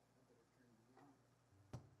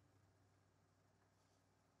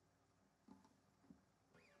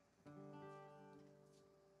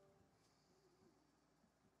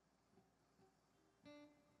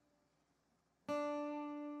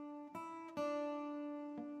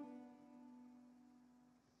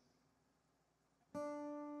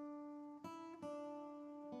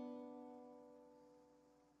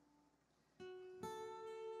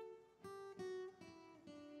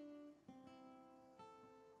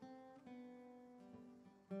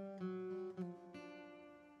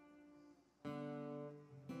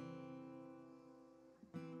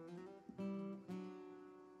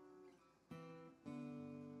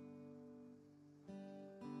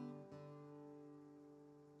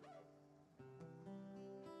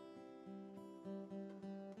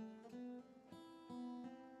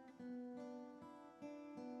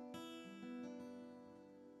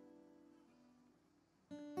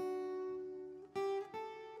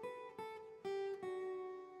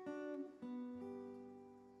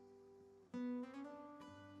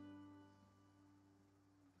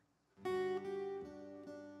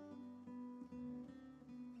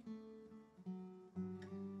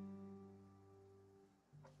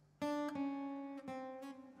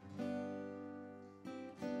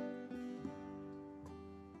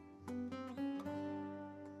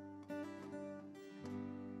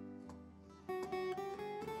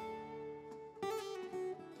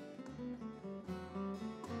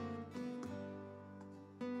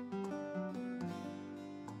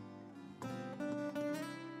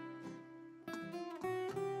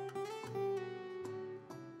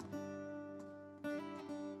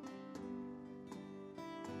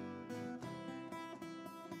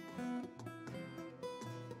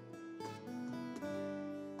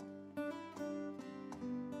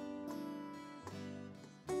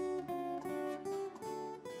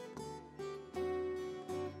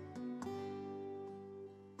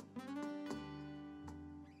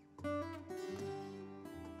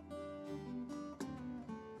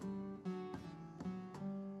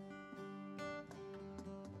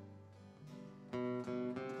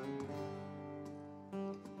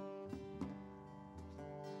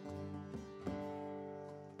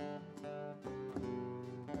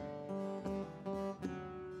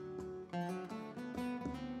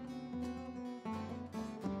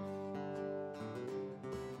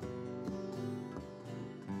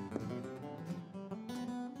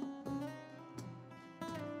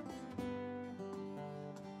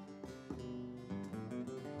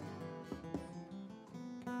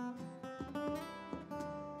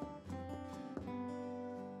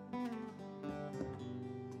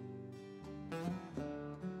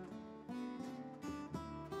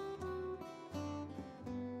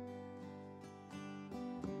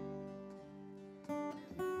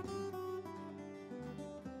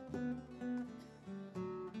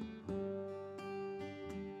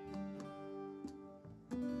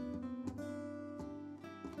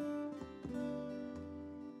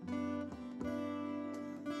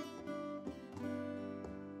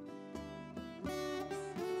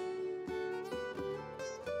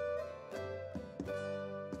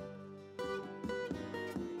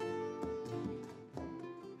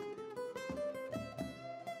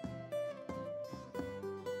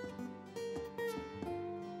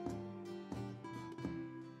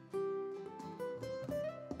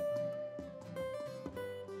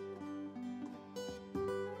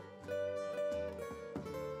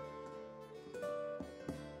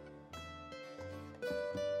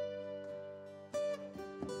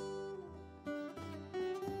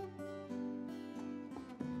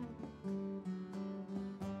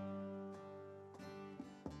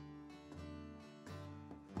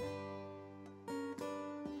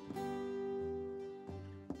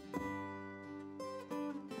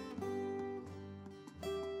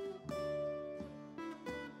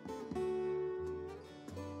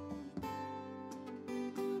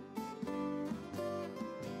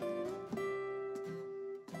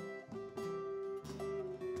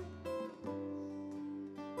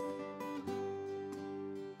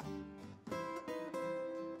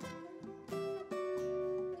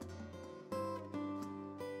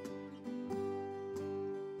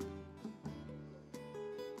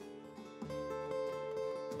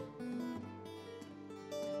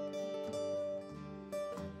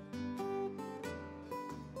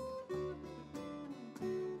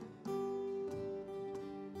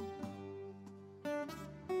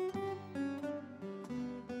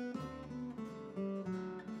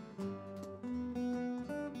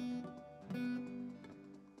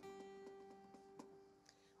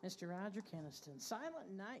 Mr. Roger Kenaston,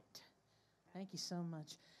 Silent Night. Thank you so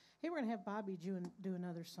much. Hey, we're going to have Bobby do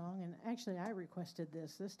another song, and actually I requested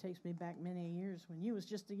this. This takes me back many years when you was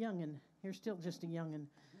just a youngin'. You're still just a youngin',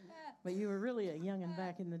 but you were really a youngin'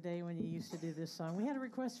 back in the day when you used to do this song. We had a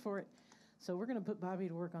request for it, so we're going to put Bobby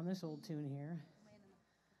to work on this old tune here.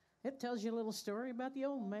 It tells you a little story about the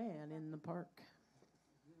old man in the park.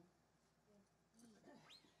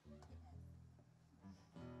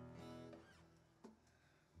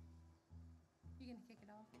 You gonna kick it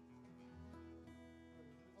off?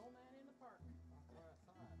 Old man in the park.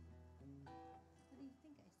 What do you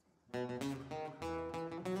think I said?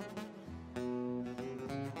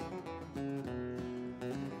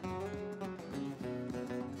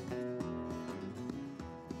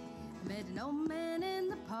 I met an old man in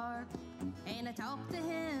the park, and I talked to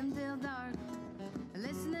him till dark,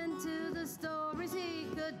 listening to the stories he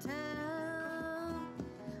could tell.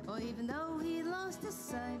 Oh, even though he lost his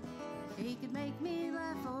sight, he could make me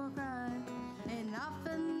laugh or cry, and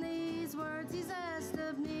often these words he's asked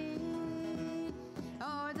of me: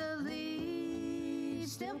 are the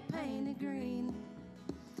leaves still painted green?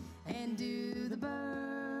 And do the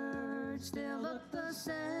birds still look the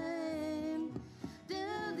same?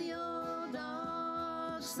 Do the old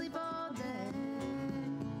dogs sleep all day?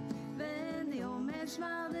 Then the old man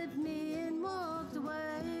smiled at me and walked away.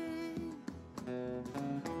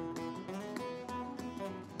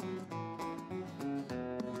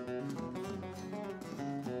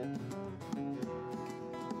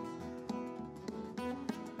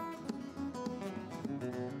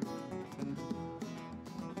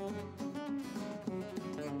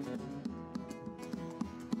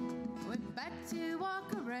 Went back to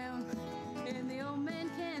walk around, and the old man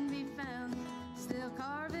can be found, still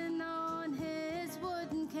carving on his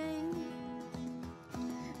wooden cane.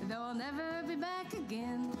 Though I'll never be back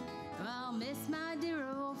again, I'll miss my dear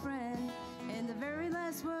old friend, and the very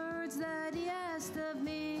last words that he asked of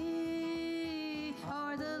me: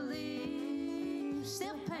 are the leaves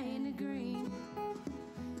still painted green?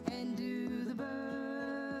 And do the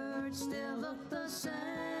birds still look the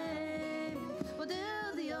same? Well, do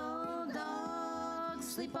the old dogs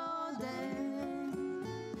sleep all day?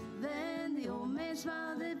 Then the old man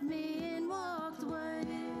smiled at me and walked away.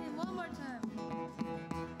 One more time.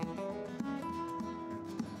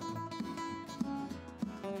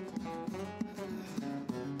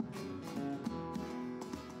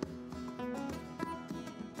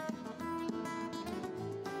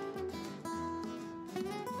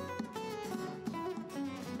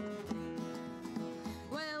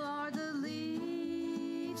 Well, are the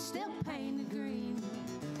leaves still painted green?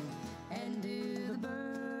 And do the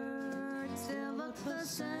birds still look the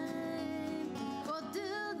same? Or do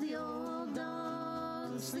the old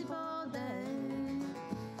dogs sleep all day?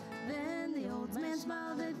 Then the old man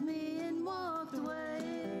smiled at me and walked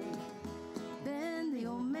away. Then the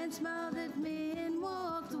old man smiled at me and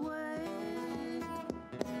walked away.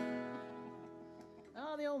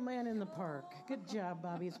 Oh, the old man in the park. Good job,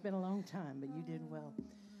 Bobby. It's been a long time, but you did well.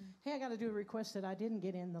 Hey, I got to do a request that I didn't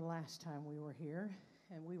get in the last time we were here,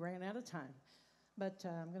 and we ran out of time. But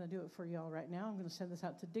I'm going to do it for y'all right now. I'm going to send this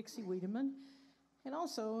out to Dixie Wiedemann. And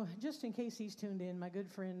also, just in case he's tuned in, my good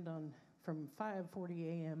friend from 5:40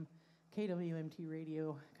 a.m. KWMT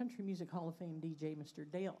Radio, Country Music Hall of Fame DJ, Mr.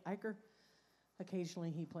 Dale Eicher.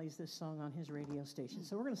 Occasionally, he plays this song on his radio station.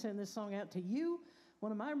 So we're going to send this song out to you.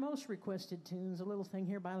 One of my most requested tunes, a little thing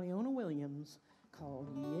here by Leona Williams called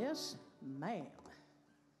Yes, Ma'am.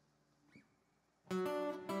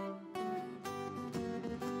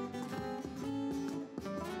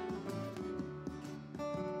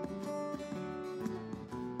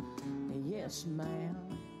 yes, ma'am.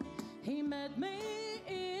 He met me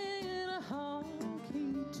in a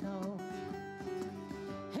honky-tonk,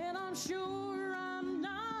 and I'm sure I'm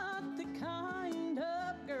not the kind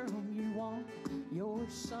of girl you want your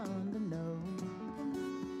son to know.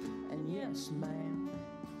 And yes, ma'am,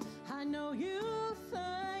 I know you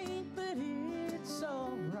think that it's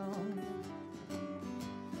all wrong,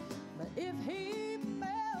 but if he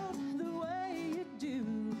felt the way you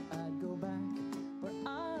do, I'd go back where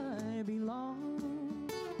I belong.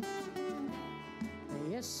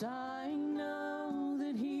 Yes, I know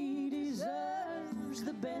that he deserves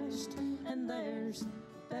the best, and there's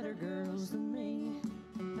better girls than me.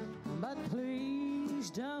 But please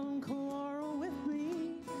don't quarrel with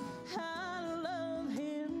me. I love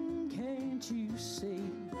him, can't you see?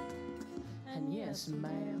 And yes,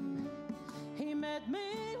 ma'am, he met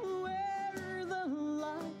me where the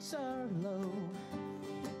lights are low,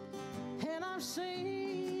 and I've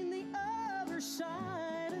seen the other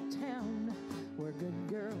side of town where good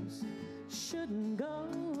girls shouldn't go.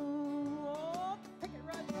 Oh, pick it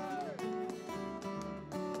right there.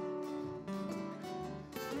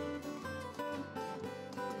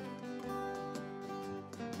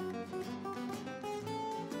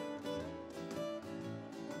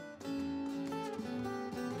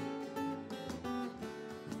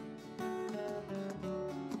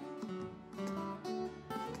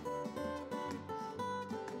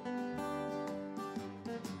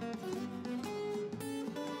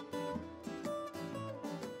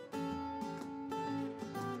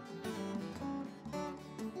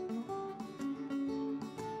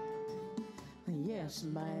 Yes,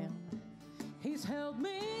 ma'am, he's held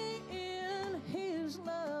me in his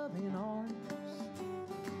loving arms,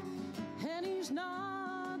 and he's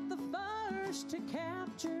not the first to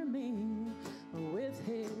capture me with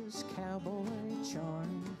his cowboy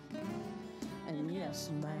charm. And yes,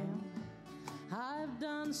 ma'am, I've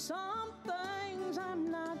done some things I'm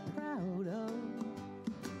not proud of,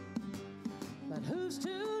 but who's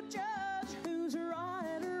to judge who's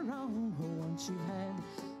right or wrong once you've had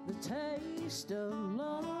the taste of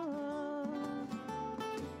love?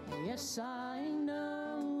 Yes, I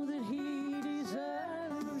know that he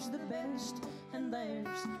deserves the best, and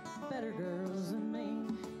there's better girls than me.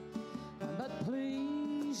 But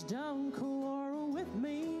please don't quarrel with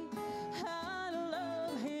me. I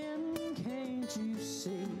love him, can't you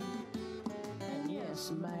see? And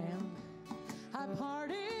yes, ma'am, I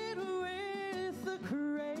parted with the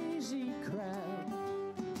crazy crowd,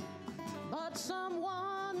 but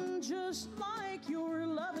someone just like your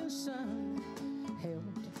loving son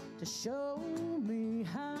helped to show me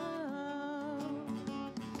how.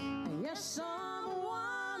 Yes,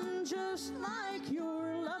 someone just like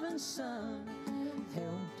your loving son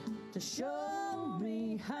helped to show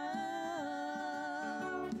me how.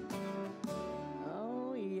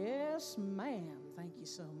 Oh, yes, ma'am. Thank you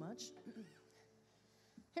so much.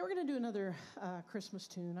 Hey, we're going to do another Christmas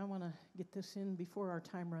tune. I want to get this in before our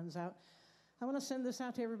time runs out. I want to send this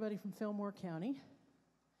out to everybody from Fillmore County,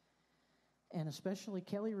 and especially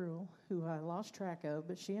Kelly Rule, who I lost track of,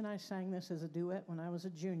 but she and I sang this as a duet when I was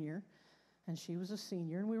a junior, and she was a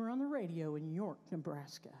senior, and we were on the radio in York,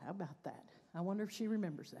 Nebraska. How about that? I wonder if she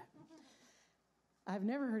remembers that. I've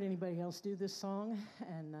never heard anybody else do this song,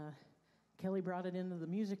 and Kelly brought it into the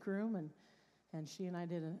music room, and she and I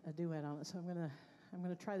did a duet on it, so I'm gonna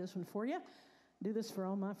try this one for you. Do this for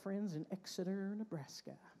all my friends in Exeter,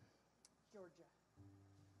 Nebraska. Georgia.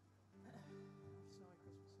 Snowy Christmas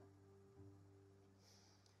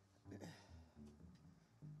night.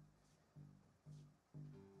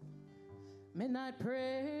 Midnight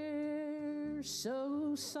prayer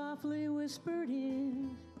so softly whispered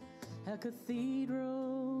in a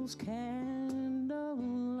cathedral's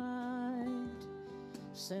candlelight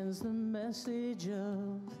sends the message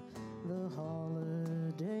of the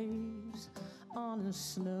holidays on a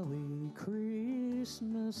snowy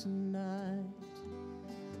Christmas night.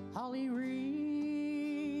 Holly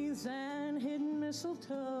wreaths and hidden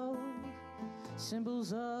mistletoe,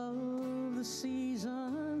 symbols of the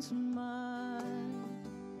season's might.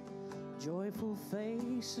 Joyful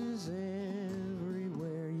faces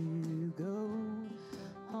everywhere you go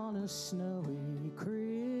on a snowy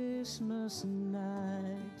Christmas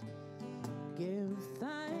night. Give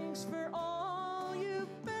thanks for all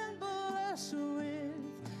you've been blessed with,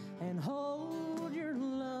 and hold your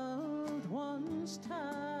loved ones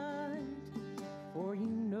tight, for you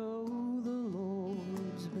know the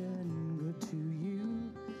Lord's been good to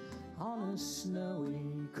you on a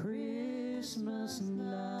snowy Christmas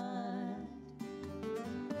night.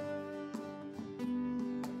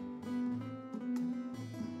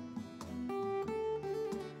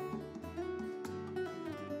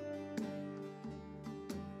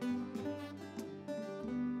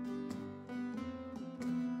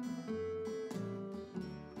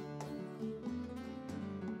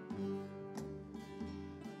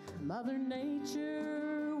 Mother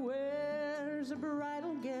Nature wears a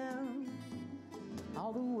bridal gown.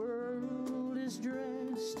 All the world is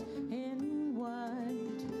dressed in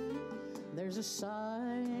white. There's a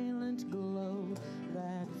silent glow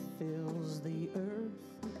that fills the earth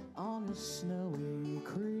on a snowy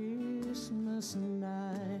Christmas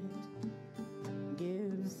night.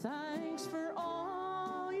 Give thanks for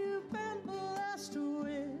all you've been blessed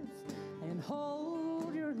with, and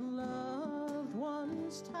hold your loved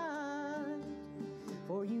ones tight,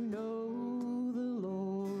 for you know the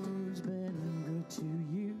Lord's been good to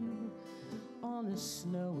you on a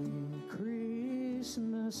snowy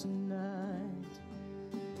Christmas night.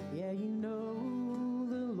 Yeah, you know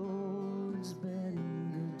the Lord's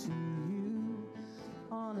been good to you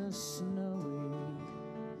on a snowy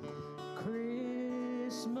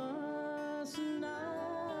Christmas night.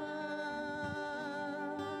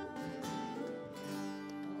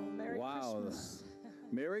 Oh, Merry Christmas.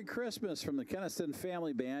 Merry Christmas from the Kenaston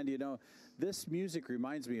Family Band. You know, this music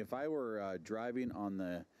reminds me, if I were driving on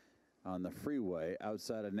the freeway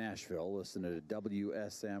outside of Nashville, listening to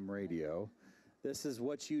WSM radio, this is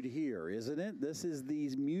what you'd hear, isn't it? This is the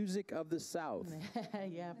music of the South.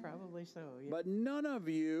 Yeah, probably so. Yeah. But none of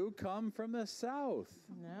you come from the South.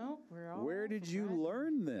 No, we're all. Where did you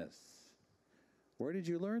learn this? Where did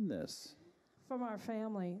you learn this? From our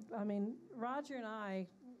family. I mean, Roger and I,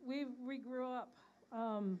 we grew up,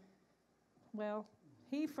 well,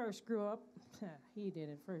 he first grew up, he did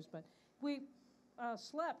it first, but we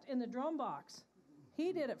slept in the drum box.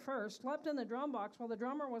 He did it first, slept in the drum box while the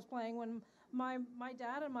drummer was playing when my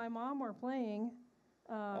dad and my mom were playing.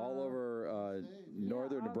 All over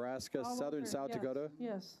northern Nebraska, southern South yes, Dakota?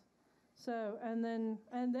 Yes. So, and then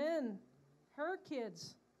her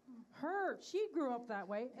kids, she grew up that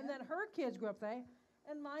way, and then her kids grew up that way,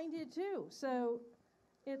 and mine did too. So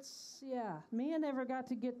it's, me, I never got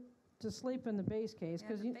to get to sleep in the bass case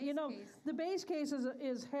because you know the bass case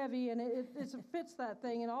is heavy and it fits that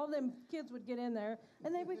thing, and all them kids would get in there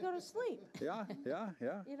and they would go to sleep. Yeah.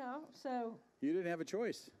 You know, so You didn't have a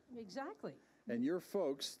choice. exactly. And your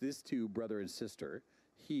folks, these two, brother and sister,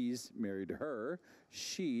 he's married to her.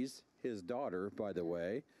 She's his daughter, by the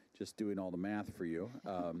way, just doing all the math for you.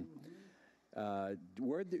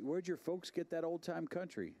 Where'd your folks get that old time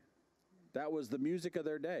country? That was the music of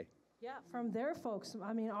their day. Yeah, from their folks.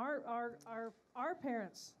 I mean, our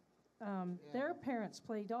parents, their parents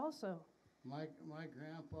played also. My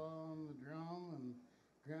grandpa on the drum and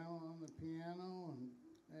grandma on the piano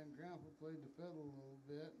and grandpa played the fiddle a little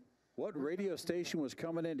bit. What radio station was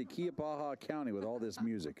coming into Keapaha County with all this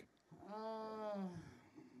music?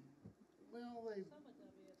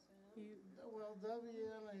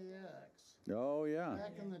 WNAX. Oh, yeah.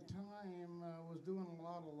 Back in the time, was doing a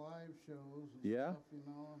lot of live shows and Yeah. stuff, you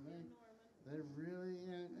know, and they really,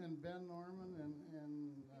 and Ben Norman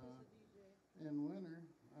and Winter.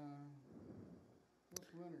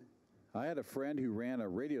 What's Winter? I had a friend who ran a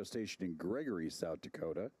radio station in Gregory, South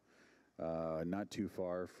Dakota, not too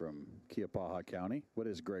far from Keapaha County. What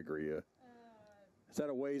is Gregory? Is that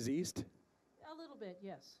a ways east? A little bit,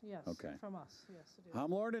 yes. Okay. From us, yes, it is.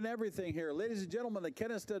 I'm learning everything here. Ladies and gentlemen, the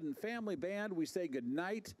Kenaston Family Band, we say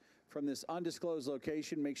goodnight from this undisclosed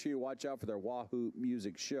location. Make sure you watch out for their Wahoo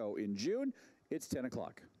Music Show in June. It's 10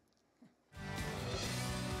 o'clock.